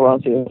 or a couple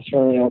rounds of the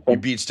Australian Open. You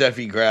beat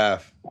Steffi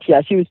Graf.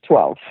 Yeah, she was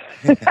 12.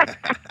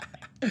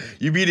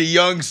 You beat a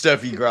young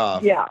Steffi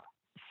Graf. Yeah.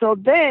 So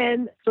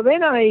then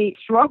I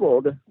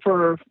struggled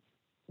for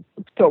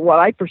what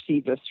I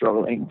perceived as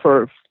struggling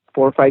for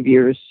 4 or 5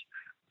 years.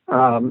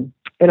 And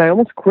I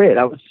almost quit.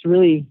 I was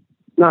really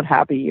not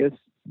happy. It was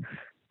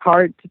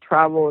hard to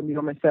travel and be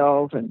on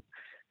myself, and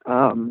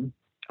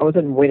I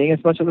wasn't winning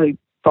as much as I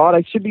thought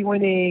I should be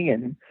winning.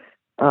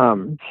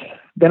 And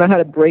then I had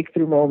a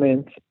breakthrough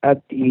moment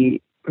at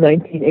the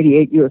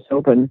 1988 U.S.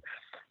 Open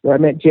where I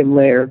met Jim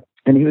Lair,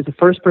 and he was the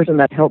first person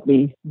that helped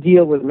me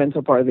deal with the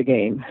mental part of the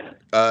game.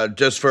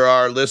 Just for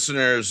our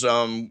listeners,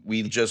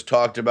 we just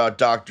talked about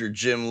Dr.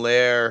 Jim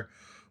Lair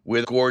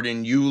with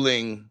Gordon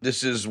Euling.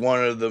 This is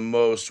one of the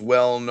most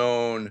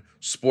well-known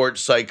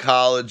sports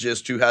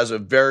psychologists who has a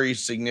very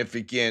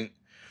significant,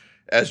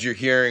 as you're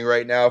hearing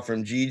right now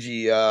from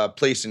Gigi,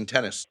 place in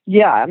tennis.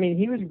 Yeah, I mean,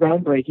 he was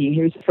groundbreaking.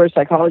 He was the first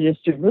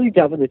psychologist to really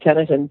delve into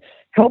tennis and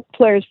help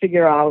players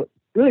figure out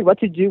really what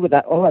to do with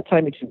all that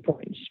time between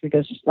points.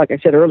 Because, like I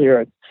said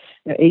earlier,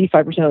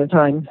 85% of the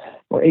time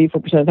or 84%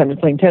 of the time you're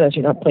playing tennis,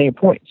 you're not playing a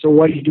point. So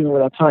what are you doing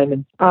with that time?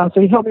 And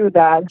so he helped me with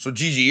that. So,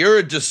 Gigi, you're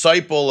a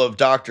disciple of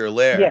Dr.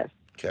 Lair. Yes.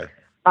 Okay.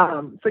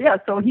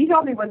 So he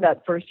helped me win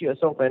that first U.S.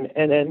 Open.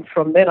 And then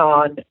from then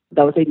on,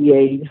 that was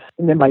 88.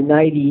 And then by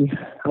 90,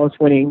 I was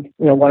winning,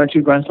 1 or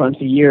 2 Grand Slams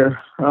a year.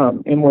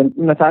 And when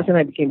Natasha and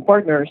I became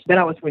partners, then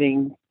I was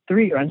winning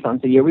 3 Grand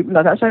Slams a year.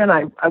 Natasha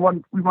and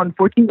we won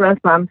 14 Grand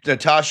Slams.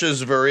 Natasha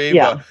Zvereva.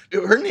 Yeah.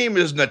 Her name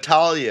is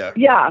Natalia.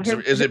 Yeah.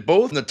 Is it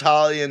both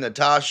Natalia and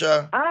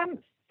Natasha?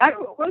 I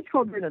always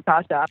called her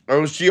Natasha.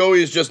 Or was she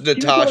always just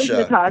Natasha? She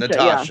was always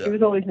Natasha. Yeah, she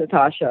was always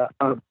Natasha.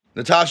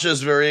 Natasha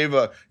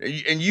Zvereva.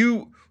 And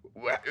you,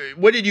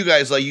 what did you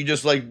guys like? You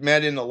just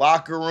met in the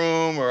locker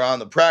room or on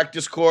the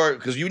practice court?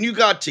 Because when you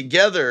got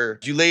together,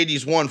 you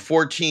ladies won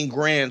 14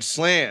 Grand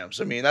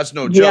Slams. I mean, that's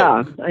no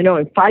joke. Yeah, I know,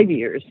 in 5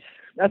 years.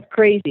 That's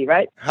crazy,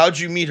 right? How'd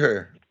you meet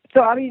her?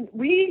 So, I mean,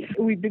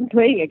 we've been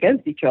playing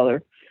against each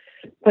other.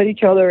 Played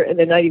each other in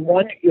the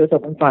 91 U.S.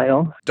 Open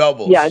final.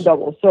 Doubles. Yeah, in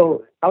doubles.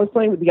 So I was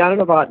playing with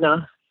Yana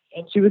Novotná,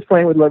 and she was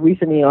playing with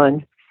Larisa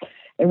Neon.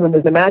 And when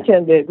the match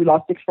ended, we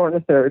lost 6-4 in the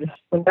third.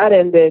 When that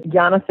ended,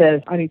 Yana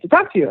says, I need to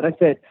talk to you. And I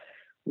said,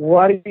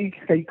 are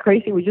you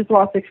crazy? We just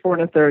lost 6-4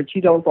 in the third.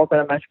 She double fault at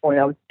a match point.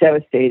 I was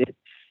devastated.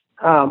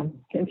 And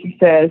she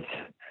says,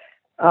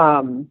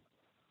 I don't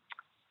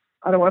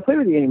want to play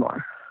with you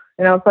anymore.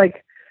 And I was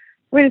like,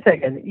 wait a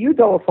second, you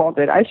double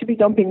faulted. I should be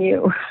dumping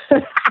you.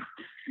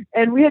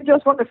 And we had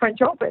just won the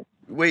French Open.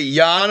 Wait,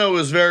 Yana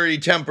was very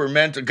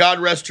temperamental. God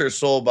rest her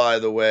soul, by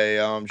the way.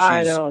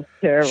 I know, it's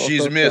terrible.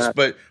 She's so missed,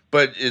 sad.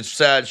 but it's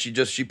sad.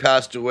 She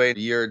passed away a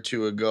year or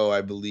two ago,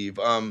 I believe.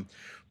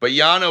 But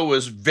Yana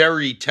was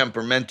very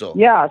temperamental.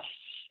 Yeah,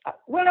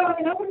 Well, I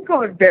mean, I wouldn't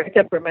call her very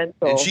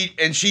temperamental.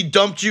 And she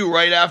dumped you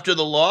right after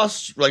the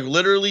loss, like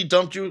literally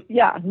dumped you.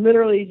 Yeah,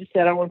 literally just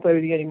said, "I don't want to play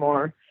with you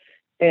anymore."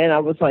 And I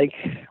was like,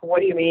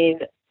 "What do you mean?"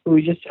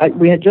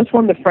 We had just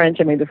won the French.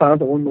 I made the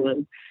finals at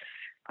Wimbledon.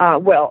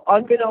 Well,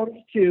 unbeknownst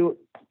to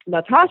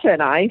Natasha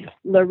and I,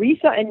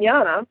 Larissa and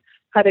Yana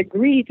had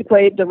agreed to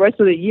play the rest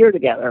of the year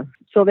together.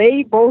 So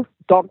they both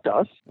dumped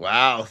us.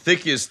 Wow,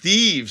 thick as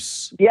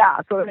thieves. Yeah,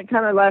 so it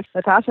kind of left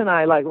Natasha and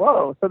I like,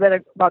 whoa. So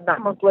then about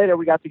 9 months later,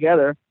 we got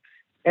together.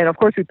 And, of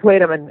course, we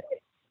played them in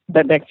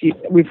the next year.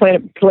 We played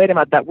him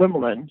at that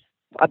Wimbledon.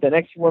 At the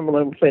next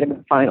Wimbledon, we played him in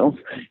the finals.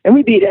 And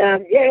we beat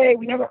him. Yay,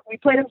 we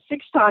played him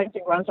 6 times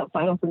in Grand Slam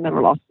finals and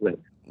never lost to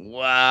him.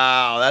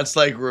 Wow, that's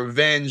like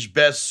revenge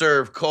best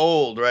served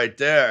cold right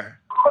there.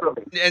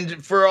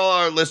 And for all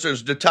our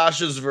listeners,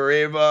 Natasha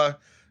Zvereva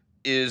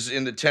is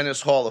in the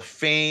Tennis Hall of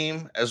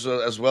Fame as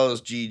well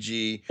as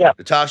Gigi. Yeah.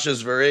 Natasha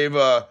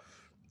Zvereva,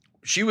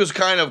 she was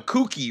kind of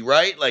kooky,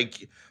 right?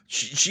 Like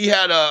she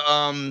had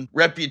a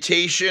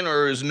reputation,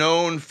 or is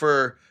known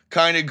for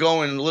kind of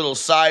going a little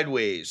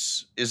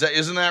sideways.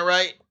 Isn't that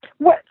right?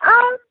 What?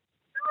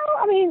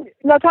 I mean,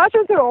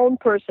 Natasha's her own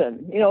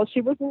person. You know, she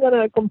wasn't going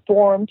to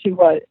conform to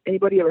what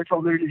anybody ever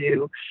told her to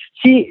do.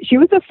 She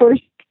was the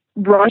first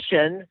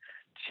Russian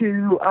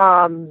to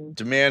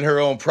demand her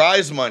own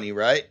prize money,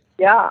 right?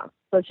 Yeah.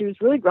 So she was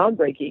really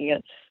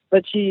groundbreaking.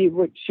 But she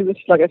was,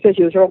 like I said,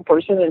 she was her own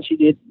person, and she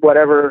did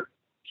whatever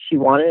she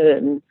wanted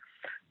and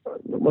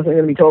wasn't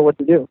going to be told what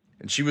to do.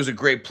 And she was a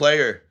great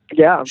player.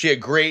 Yeah. She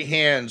had great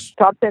hands.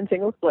 Top 10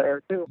 singles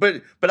player, too.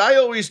 But I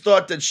always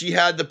thought that she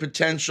had the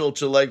potential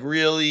to, like,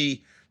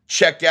 really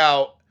check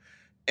out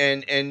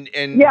and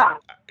yeah.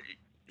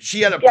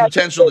 She had a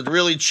potential to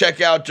really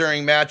check out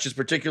during matches,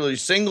 particularly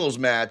singles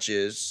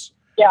matches.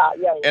 Yeah.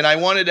 And I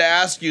wanted to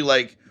ask you,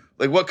 like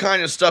what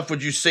kind of stuff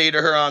would you say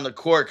to her on the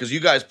court? Because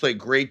you guys played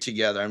great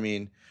together. I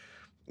mean,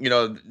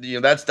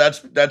 that's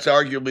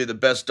arguably the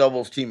best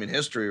doubles team in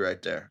history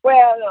right there.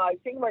 Well, no, I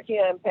think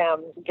Martina and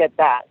Pam get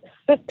that.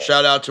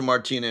 Shout out to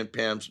Martina and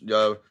Pam.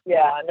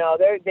 Yeah, no,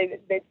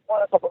 they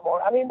won a couple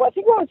more. I mean, I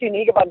think what was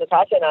unique about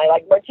Natasha and I,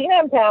 like Martina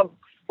and Pam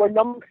were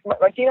number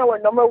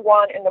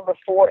 1 and number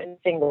 4 in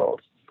singles.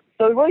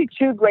 So really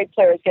 2 great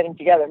players getting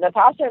together.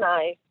 Natasha and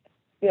I,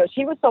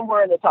 she was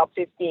somewhere in the top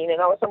 15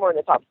 and I was somewhere in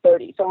the top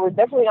 30. So we're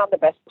definitely not the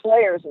best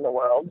players in the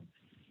world,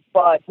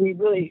 but we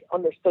really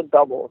understood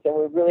doubles and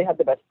we really had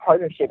the best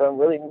partnership and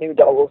really knew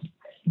doubles.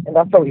 And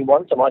that's why we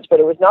won so much.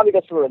 But it was not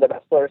because we were the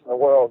best players in the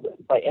world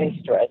by any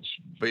stretch.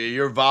 But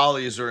your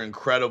volleys are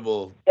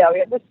incredible. Yeah, we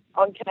had this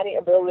uncanny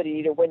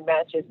ability to win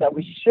matches that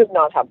we should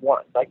not have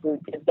won. Like we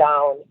would get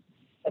down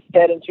a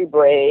set in 2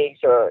 breaks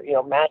or,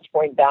 match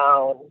point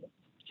down.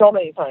 So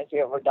many times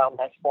we were down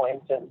match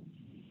points and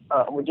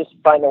we just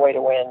find a way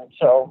to win.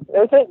 So it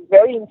was a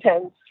very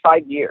intense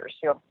 5 years,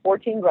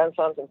 14 Grand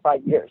Slams in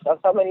 5 years.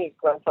 That's how many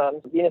Grand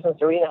Slams Venus and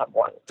Serena have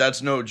won.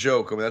 That's no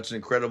joke. I mean, that's an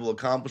incredible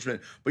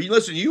accomplishment. But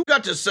listen, you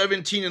got to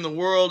 17 in the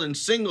world in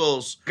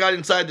singles, got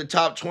inside the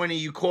top 20,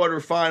 you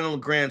quarterfinal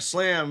Grand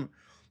Slam.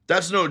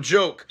 That's no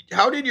joke.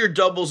 How did your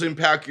doubles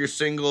impact your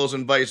singles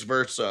and vice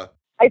versa?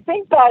 I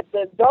think that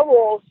the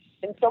doubles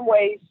in some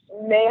ways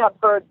may have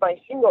hurt my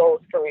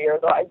singles career,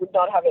 though I would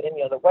not have it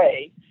any other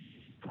way.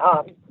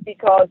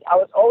 Because I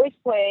was always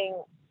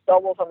playing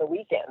doubles on the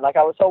weekend. Like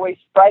I was always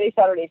Friday,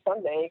 Saturday,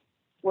 Sunday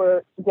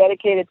were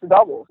dedicated to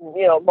doubles.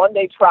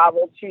 Monday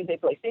travel, Tuesday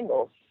play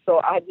singles.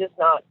 So I'm just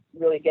not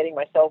really getting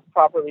myself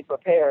properly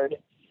prepared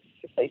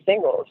to play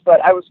singles.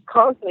 But I was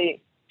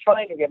constantly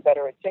trying to get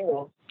better at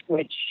singles,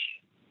 which,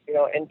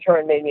 in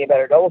turn made me a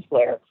better doubles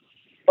player.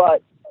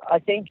 But I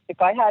think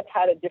if I had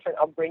had a different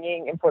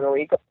upbringing in Puerto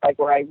Rico, like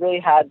where I really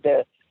had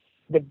the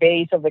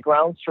base of the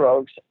ground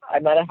strokes, I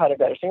might have had a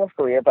better singles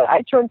career. But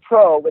I turned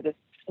pro with a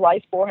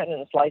slice forehand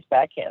and a slice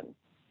backhand.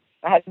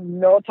 I had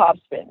no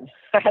topspin.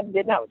 I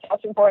didn't have a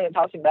topspin forehand and a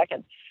topspin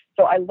backhand.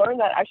 So I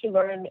learned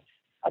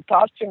a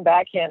topspin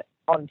backhand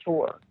on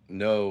tour.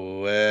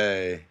 No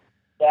way.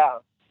 Yeah.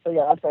 So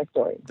yeah, that's my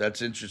story.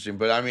 That's interesting.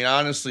 But I mean,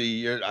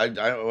 honestly,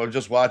 I was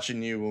just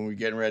watching you when we were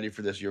getting ready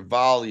for this. Your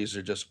volleys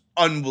are just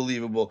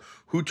unbelievable.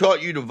 Who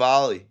taught you to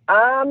volley?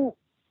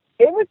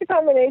 It was a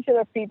combination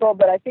of people,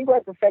 but I think I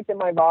perfected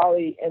my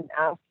volley in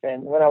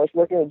Aspen when I was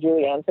working with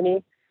Julie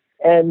Anthony.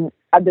 And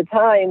at the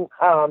time,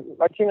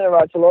 Martina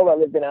Navratilova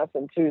lived in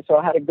Aspen too, so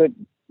I had a good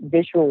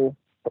visual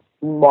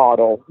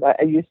model.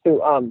 I used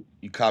to...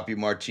 you copy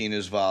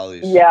Martina's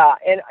volleys. Yeah,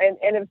 and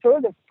sort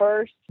of the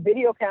first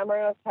video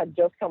cameras had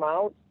just come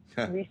out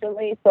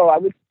recently, so I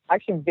would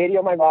actually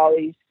video my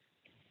volleys.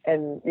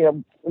 And,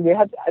 you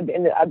had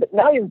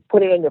now you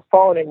put it on your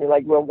phone and you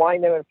like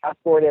rewind them and fast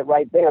forward it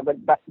right there. But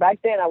back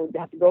then I would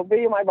have to go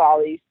video my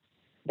volleys,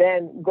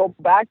 then go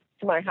back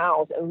to my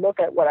house and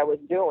look at what I was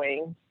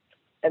doing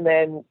and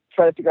then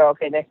try to figure out,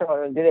 okay, next time I'm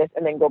going to do this,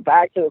 and then go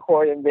back to the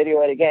court and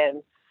video it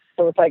again.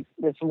 So it's like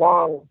this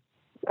long,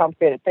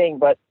 complicated thing,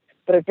 but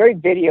it's very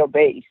video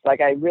based. Like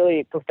I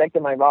really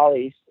perfected my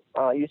volleys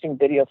using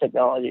video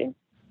technology.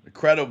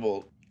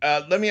 Incredible.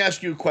 Let me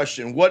ask you a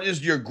question. What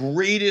is your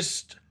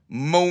greatest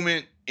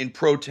moment in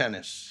pro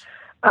tennis?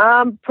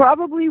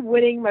 Probably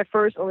winning my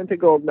first Olympic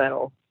gold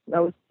medal.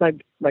 That was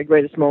my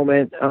greatest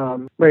moment.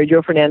 Mary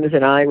Jo Fernandez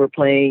and I were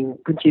playing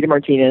Conchita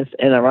Martinez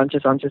and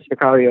Arantxa Sanchez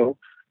Vicario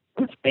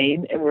in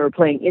Spain, and we were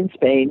playing in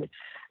Spain,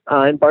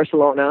 in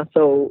Barcelona.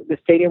 So the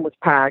stadium was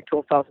packed,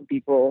 12,000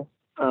 people,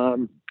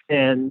 and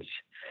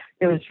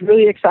it was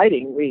really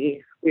exciting.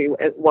 We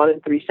won in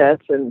 3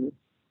 sets, and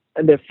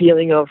the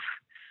feeling of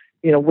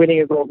winning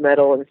a gold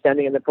medal and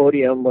standing in the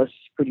podium was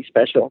pretty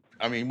special.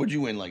 I mean, would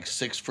you win like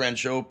 6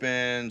 French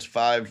Opens,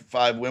 five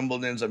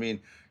Wimbledons? I mean,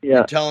 yeah.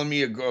 You're telling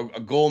me a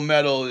gold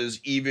medal is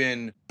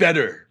even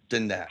better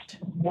than that?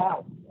 Yeah,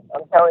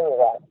 I'm telling you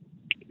that.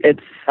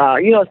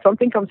 It's,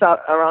 something comes out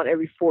around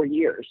every 4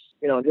 years.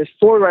 There's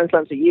 4 Grand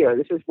Slams a year.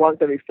 This is once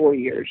every 4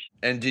 years.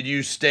 And did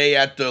you stay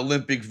at the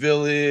Olympic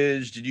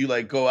Village? Did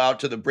you go out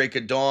to the break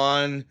of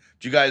dawn?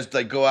 Did you guys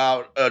go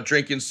out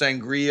drinking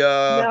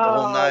sangria the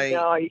whole night?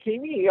 No, you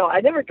kidding me?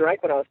 I never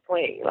drank when I was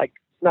playing.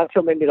 Not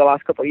till maybe the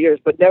last couple of years,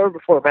 but never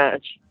before a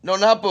match. No,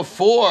 not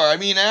before. I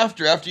mean,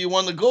 after you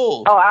won the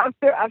gold. Oh,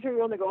 after we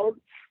won the gold.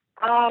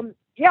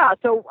 Yeah.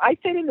 So I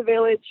stayed in the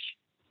Village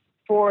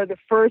for the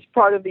first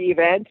part of the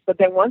event, but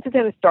then once the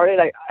tennis started,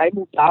 I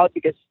moved out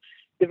because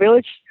the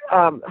Village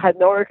had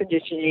no air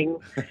conditioning.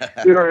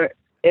 We were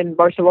in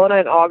Barcelona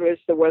in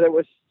August. The weather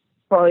was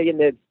probably in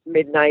the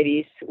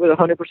mid-90s with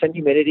 100%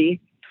 humidity.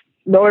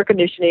 No air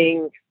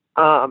conditioning.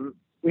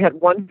 We had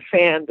 1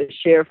 fan to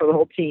share for the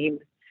whole team.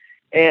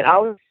 And I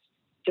was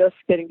just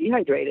getting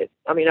dehydrated.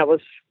 I mean, I was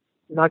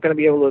not going to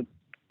be able to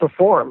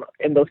perform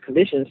in those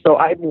conditions. So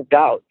I moved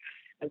out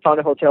and found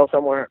a hotel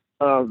somewhere.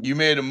 You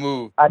made a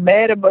move. I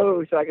made a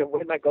move so I could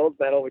win my gold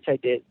medal, which I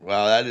did.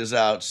 Wow, that is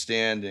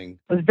outstanding.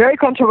 It was very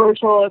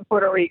controversial in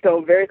Puerto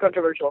Rico,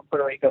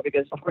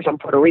 because, of course, I'm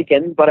Puerto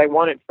Rican, but I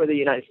won it for the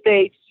United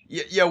States.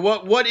 Yeah.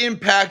 What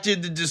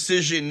impacted the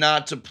decision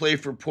not to play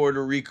for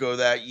Puerto Rico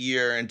that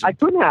year? I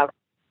couldn't have.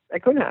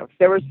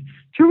 There was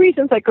 2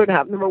 reasons I couldn't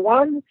have. Number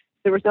 1,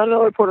 there was not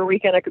another Puerto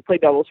Rican I could play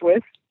doubles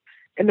with.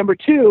 And number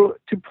 2,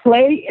 to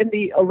play in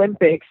the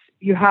Olympics,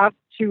 you have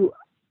to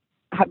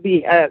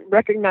be a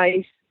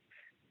recognized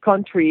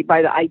country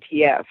by the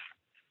ITF.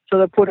 So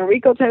the Puerto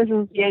Rico Tennis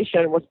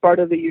Association was part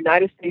of the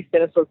United States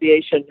Tennis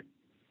Association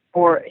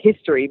for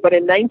history. But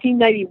in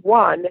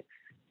 1991,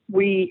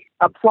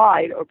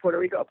 Puerto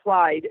Rico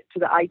applied to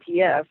the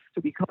ITF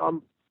to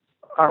become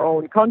our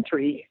own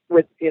country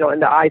with, in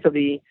the eyes of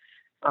the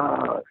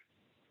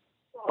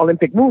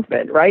Olympic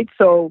movement, right?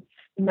 So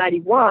in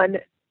 91,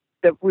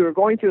 we were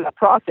going through that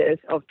process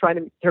of trying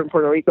to turn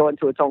Puerto Rico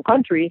into its own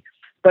country,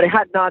 but it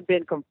had not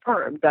been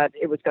confirmed that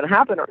it was going to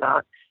happen or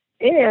not.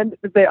 And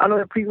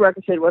another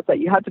prerequisite was that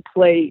you had to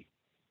play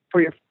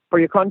for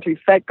your country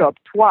Fed Cup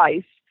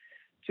twice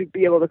to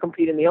be able to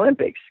compete in the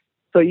Olympics.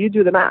 So you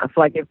do the math.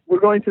 If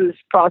we're going through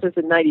this process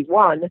in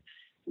 91,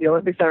 the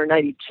Olympics are in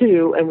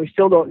 92, and we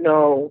still don't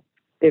know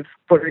if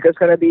Puerto Rico is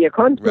going to be a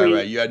country.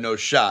 Right. You had no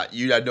shot.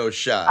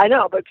 I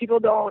know, but people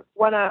don't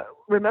want to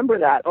remember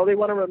that. All they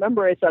want to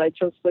remember is that I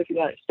chose to live in the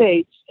United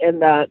States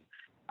and that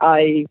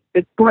I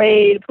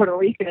betrayed Puerto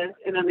Ricans,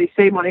 and then they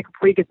say Monica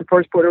Puig is the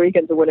first Puerto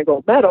Rican to win a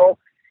gold medal.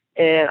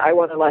 And I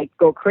want to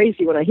go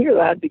crazy when I hear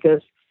that,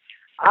 because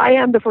I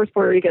am the first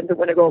Puerto Rican to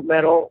win a gold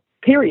medal,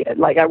 period.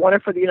 I won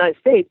it for the United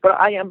States, but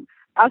I am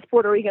as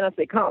Puerto Rican as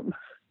they come.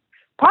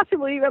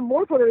 Possibly even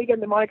more Puerto Rican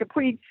than Monica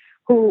Puig,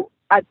 who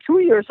at 2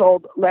 years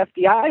old left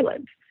the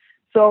island.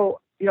 So,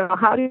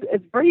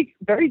 it's very,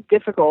 very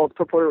difficult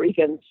for Puerto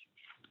Ricans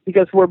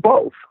because we're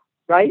both,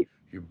 right?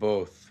 You're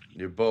both.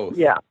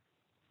 Yeah.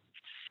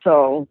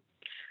 So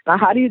now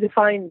how do you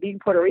define being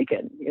Puerto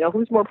Rican?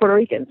 Who's more Puerto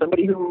Rican?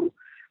 Somebody who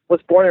was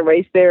born and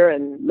raised there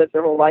and lived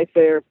their whole life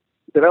there,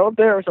 developed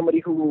there, or somebody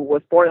who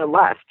was born and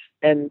left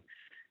and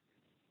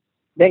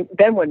then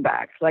went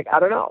back? I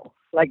don't know.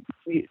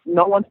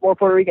 No one's more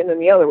Puerto Rican than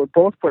the other. We're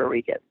both Puerto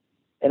Rican.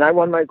 And I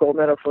won my gold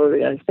medal for the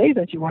United States,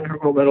 and she won her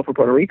gold medal for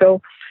Puerto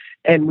Rico.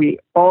 And we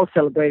all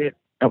celebrated.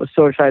 I was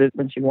so excited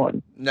when she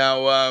won.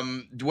 Now,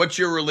 what's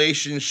your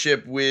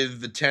relationship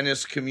with the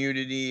tennis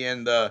community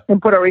and in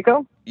Puerto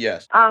Rico?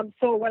 Yes.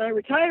 So when I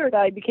retired,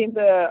 I became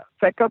the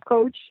Fed Cup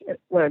coach.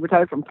 When I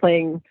retired from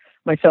playing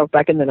myself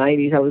back in the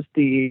 90s, I was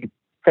the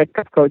Fed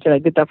Cup coach, and I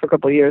did that for a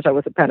couple of years. I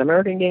was a Pan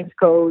American Games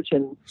coach.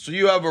 And so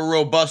you have a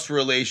robust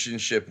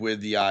relationship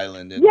with the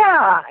island.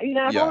 Yeah.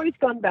 I've always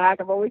gone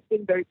back. I've always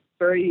been very,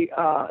 very,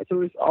 it's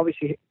always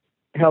obviously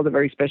held a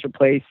very special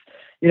place.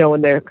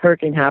 When the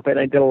hurricane happened,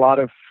 I did a lot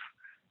of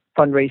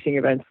fundraising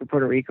events for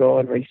Puerto Rico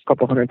and raised a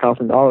couple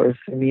 $100,000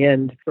 in the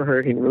end for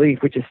hurricane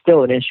relief, which is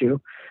still an issue.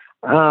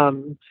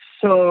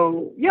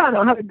 So yeah,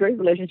 I have a great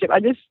relationship. I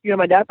just,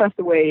 my dad passed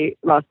away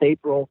last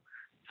April,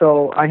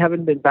 so I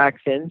haven't been back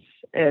since.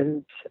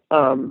 And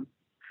I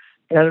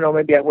don't know,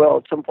 maybe I will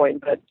at some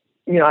point, but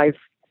I've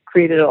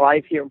created a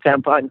life here in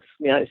Tampa in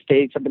the United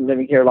States. I've been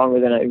living here longer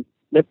than I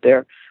lived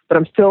there, but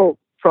I'm still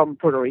from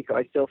Puerto Rico.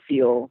 I still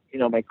feel,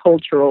 my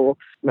cultural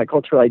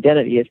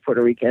identity is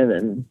Puerto Rican,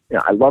 and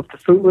I love the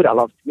food, I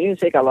love the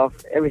music, I love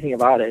everything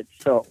about it.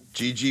 So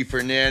Gigi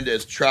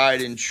Fernandez,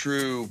 tried and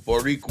true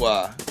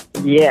Boricua.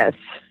 Yes.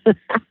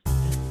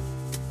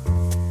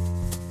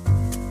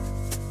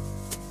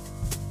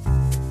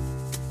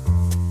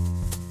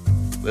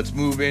 Let's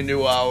move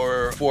into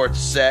our fourth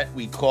set.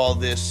 We call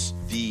this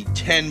the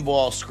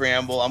 10-ball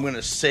scramble. I'm going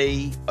to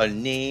say a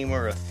name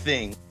or a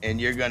thing, and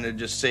you're going to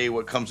just say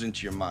what comes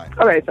into your mind.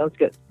 All right, sounds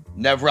good.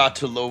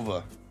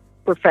 Navratilova.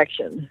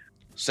 Perfection.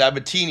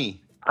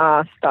 Sabatini.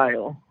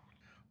 Style.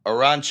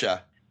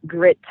 Arantxa.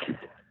 Grit.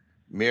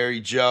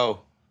 Mary Jo.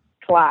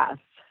 Class.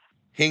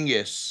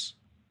 Hingis.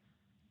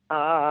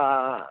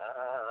 Oh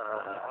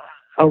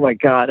my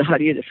God, how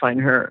do you define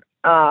her?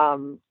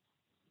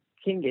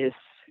 Hingis.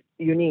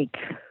 Unique.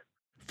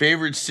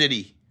 Favorite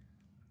city.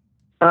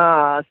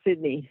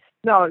 Sydney.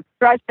 No,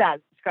 scratch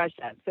that.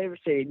 Favorite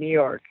city, New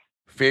York.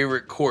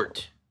 Favorite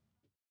court.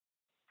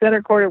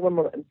 Center court at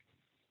Wimbledon.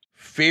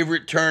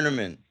 Favorite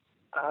tournament.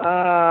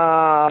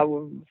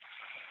 The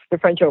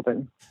French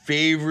Open.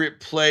 Favorite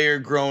player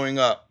growing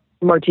up.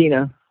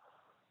 Martina.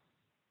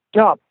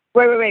 No,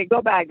 wait.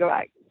 Go back.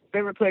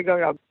 Favorite player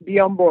growing up.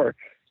 Bjorn Borg.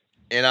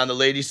 And on the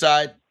lady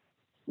side.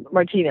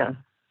 Martina.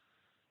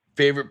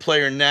 Favorite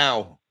player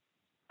now.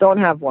 Don't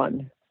have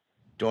one.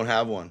 Don't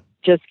have one.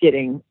 Just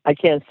kidding. I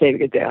can't say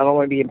because I don't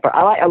want to be.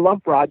 I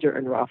love Roger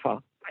and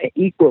Rafa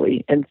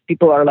equally, and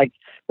people are like,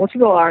 most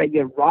people are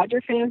either Roger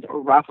fans or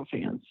Rafa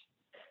fans,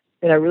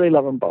 and I really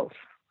love them both.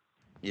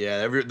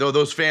 Yeah,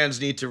 those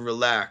fans need to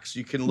relax.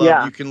 You can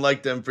love, You can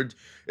like them for.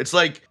 It's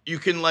like you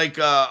can like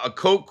a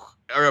Coke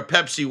or a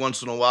Pepsi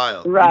once in a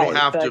while. Right, you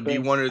don't have to be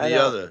one or the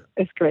other.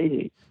 It's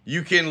crazy.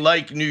 You can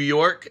like New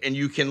York and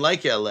you can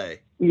like LA.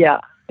 Yeah.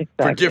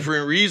 Exactly. For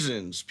different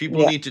reasons.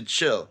 People need to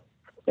chill.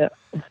 Yeah.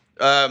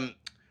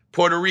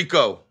 Puerto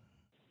Rico.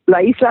 La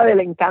Isla del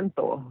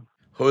Encanto.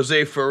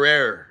 Jose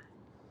Ferrer.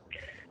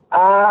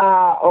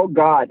 Oh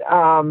God.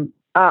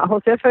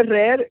 Jose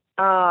Ferrer,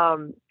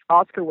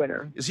 Oscar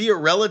winner. Is he a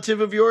relative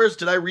of yours?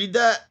 Did I read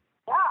that?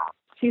 Yeah.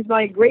 He's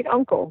my great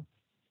uncle.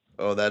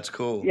 Oh, that's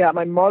cool. Yeah,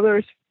 my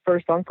mother's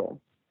first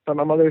uncle. So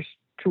my mother's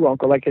true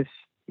uncle,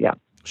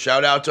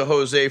 Shout out to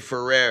Jose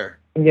Ferrer.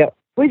 Yeah.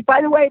 Which,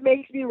 by the way,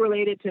 makes me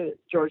related to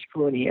George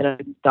Clooney, and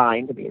I'm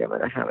dying to meet him,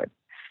 and I haven't.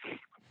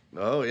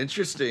 Oh,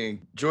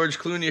 interesting. George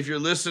Clooney, if you're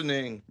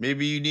listening,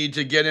 maybe you need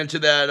to get into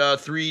that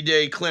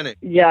 3-day clinic.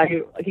 Yeah,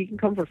 he can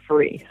come for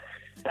free.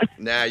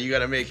 Nah, you got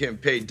to make him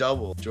pay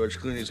double. George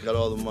Clooney's got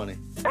all the money.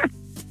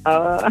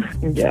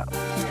 Yeah.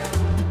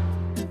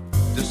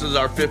 This is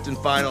our fifth and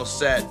final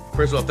set.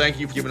 First of all, thank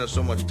you for giving us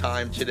so much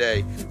time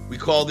today. We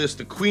call this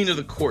the Queen of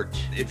the Court.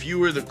 If you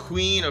were the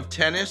queen of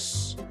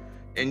tennis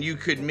and you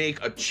could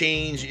make a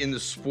change in the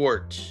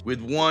sport with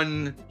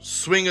one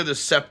swing of the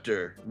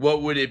scepter,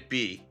 what would it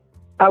be?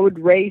 I would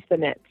raise the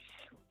nets.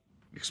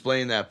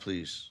 Explain that,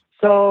 please.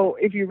 So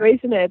if you raise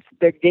the nets,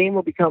 the game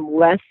will become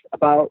less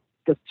about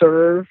the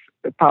serve,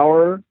 the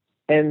power,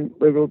 and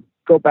we will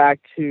go back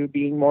to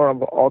being more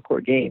of an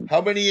all-court game. How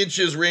many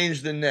inches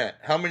range the net?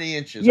 How many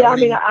inches? Yeah,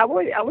 I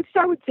would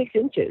start with 6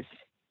 inches.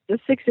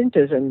 Just 6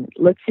 inches, and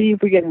let's see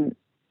if we can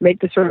make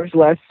the serves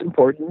less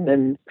important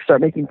and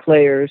start making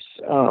players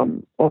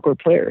all-court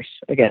players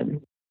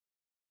again.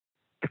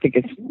 I think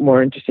it's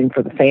more interesting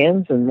for the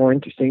fans and more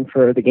interesting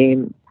for the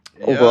game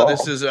overall.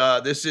 This is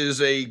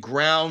a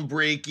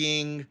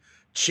groundbreaking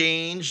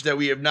change that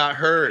we have not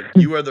heard.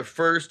 You are the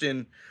first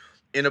in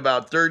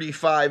about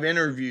 35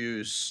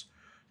 interviews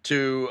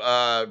to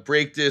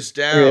break this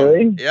down.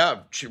 Really? Yeah,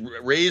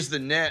 raise the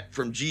net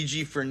from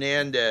Gigi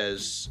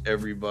Fernandez,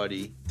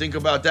 everybody. Think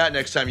about that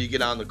next time you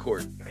get on the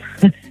court.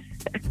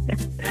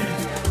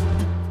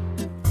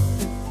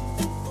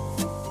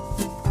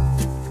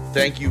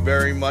 Thank you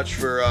very much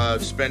for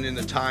spending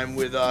the time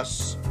with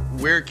us.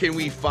 Where can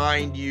we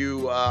find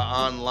you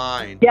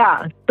online?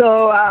 Yeah,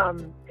 so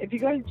if you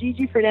go to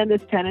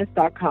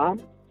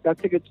gigifernandeztennis.com,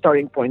 that's a good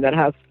starting point. That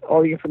has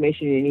all the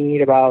information you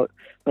need about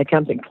my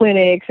camps and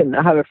clinics, and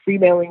I have a free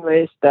mailing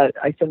list that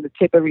I send a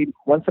tip every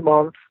once a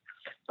month.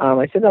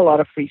 I send a lot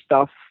of free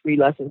stuff, free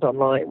lessons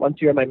online.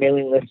 Once you're on my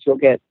mailing list, you'll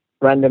get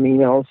random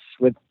emails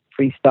with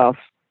free stuff.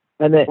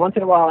 And then once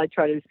in a while, I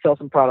try to sell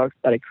some products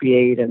that I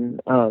create.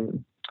 And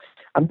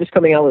I'm just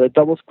coming out with a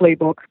doubles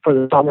playbook for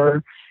the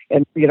summer.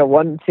 And,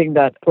 one thing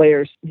that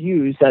players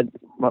use that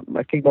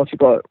I think most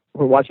people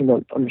who are watching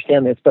don't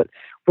understand this, but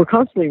we're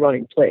constantly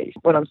running plays.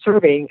 When I'm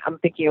serving, I'm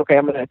thinking, okay,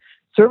 I'm going to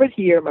serve it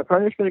here. My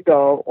partner's going to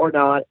go or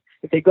not.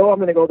 If they go, I'm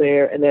going to go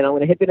there, and then I'm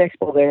going to hit the next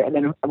ball there, and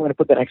then I'm going to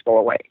put the next ball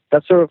away.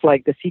 That's sort of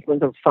like the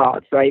sequence of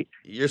thoughts, right?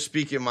 You're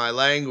speaking my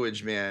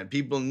language, man.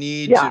 People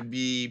need to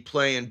be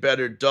playing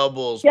better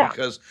doubles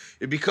because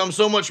it becomes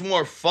so much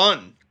more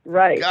fun.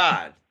 Right.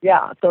 God.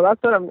 Yeah, so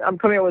that's what I'm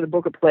coming up with a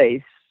book of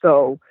plays.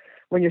 So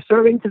when you're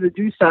serving to the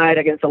deuce side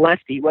against a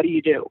lefty, what do?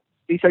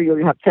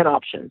 You have 10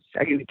 options.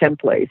 I give you 10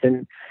 plays,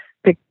 and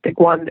pick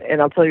one,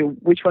 and I'll tell you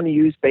which one to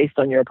use based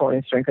on your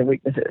opponent's strengths and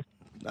weaknesses.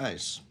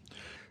 Nice.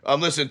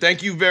 Listen,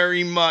 thank you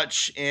very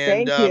much,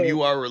 and Thank you.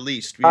 You are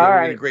released. We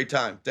had a great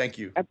time. Thank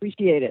you. I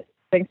appreciate it.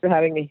 Thanks for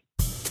having me.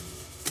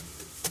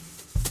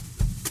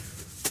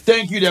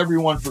 Thank you to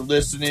everyone for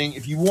listening.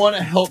 If you want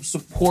to help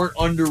support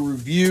Under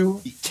Review,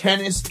 the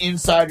Tennis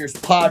Insiders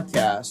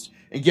podcast,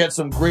 and get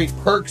some great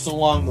perks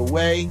along the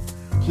way,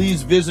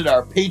 please visit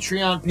our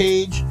Patreon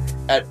page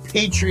at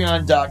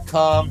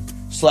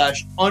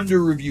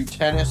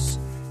patreon.com/underreviewtennis.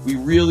 We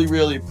really,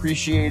 really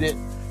appreciate it.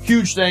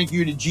 Huge thank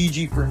you to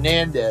Gigi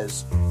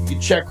Fernandez. You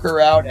can check her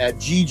out at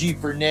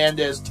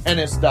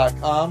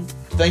gigifernandeztennis.com.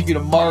 Thank you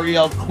to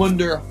Marielle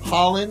Klunder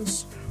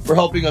Hollins for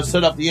helping us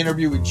set up the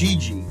interview with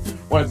Gigi. I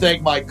want to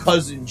thank my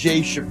cousin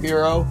Jay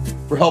Shapiro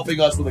for helping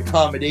us with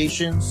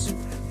accommodations.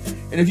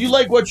 And if you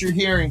like what you're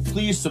hearing,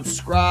 please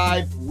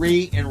subscribe,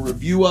 rate, and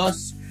review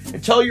us.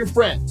 And tell your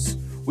friends.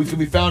 We can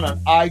be found on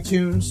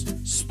iTunes,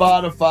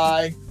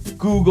 Spotify,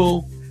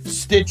 Google,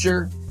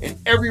 Stitcher, and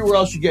everywhere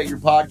else you get your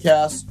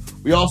podcasts.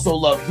 We also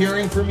love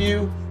hearing from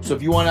you. So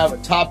if you want to have a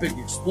topic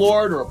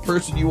explored or a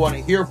person you want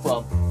to hear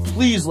from,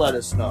 please let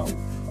us know.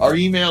 Our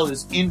email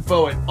is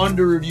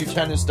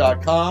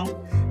info@underreviewtennis.com.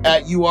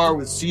 @UR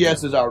with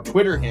CS is our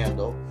Twitter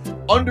handle.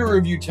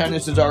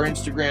 Underreviewtennis is our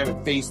Instagram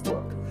and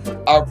Facebook.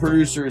 Our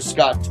producer is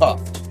Scott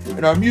Tuft,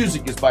 and our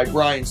music is by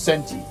Brian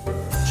Senti.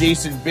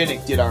 Jason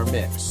Binnick did our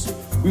mix.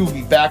 We will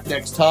be back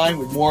next time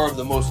with more of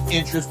the most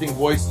interesting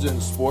voices in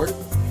the sport.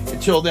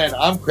 Until then,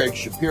 I'm Craig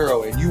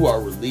Shapiro, and you are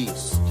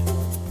released.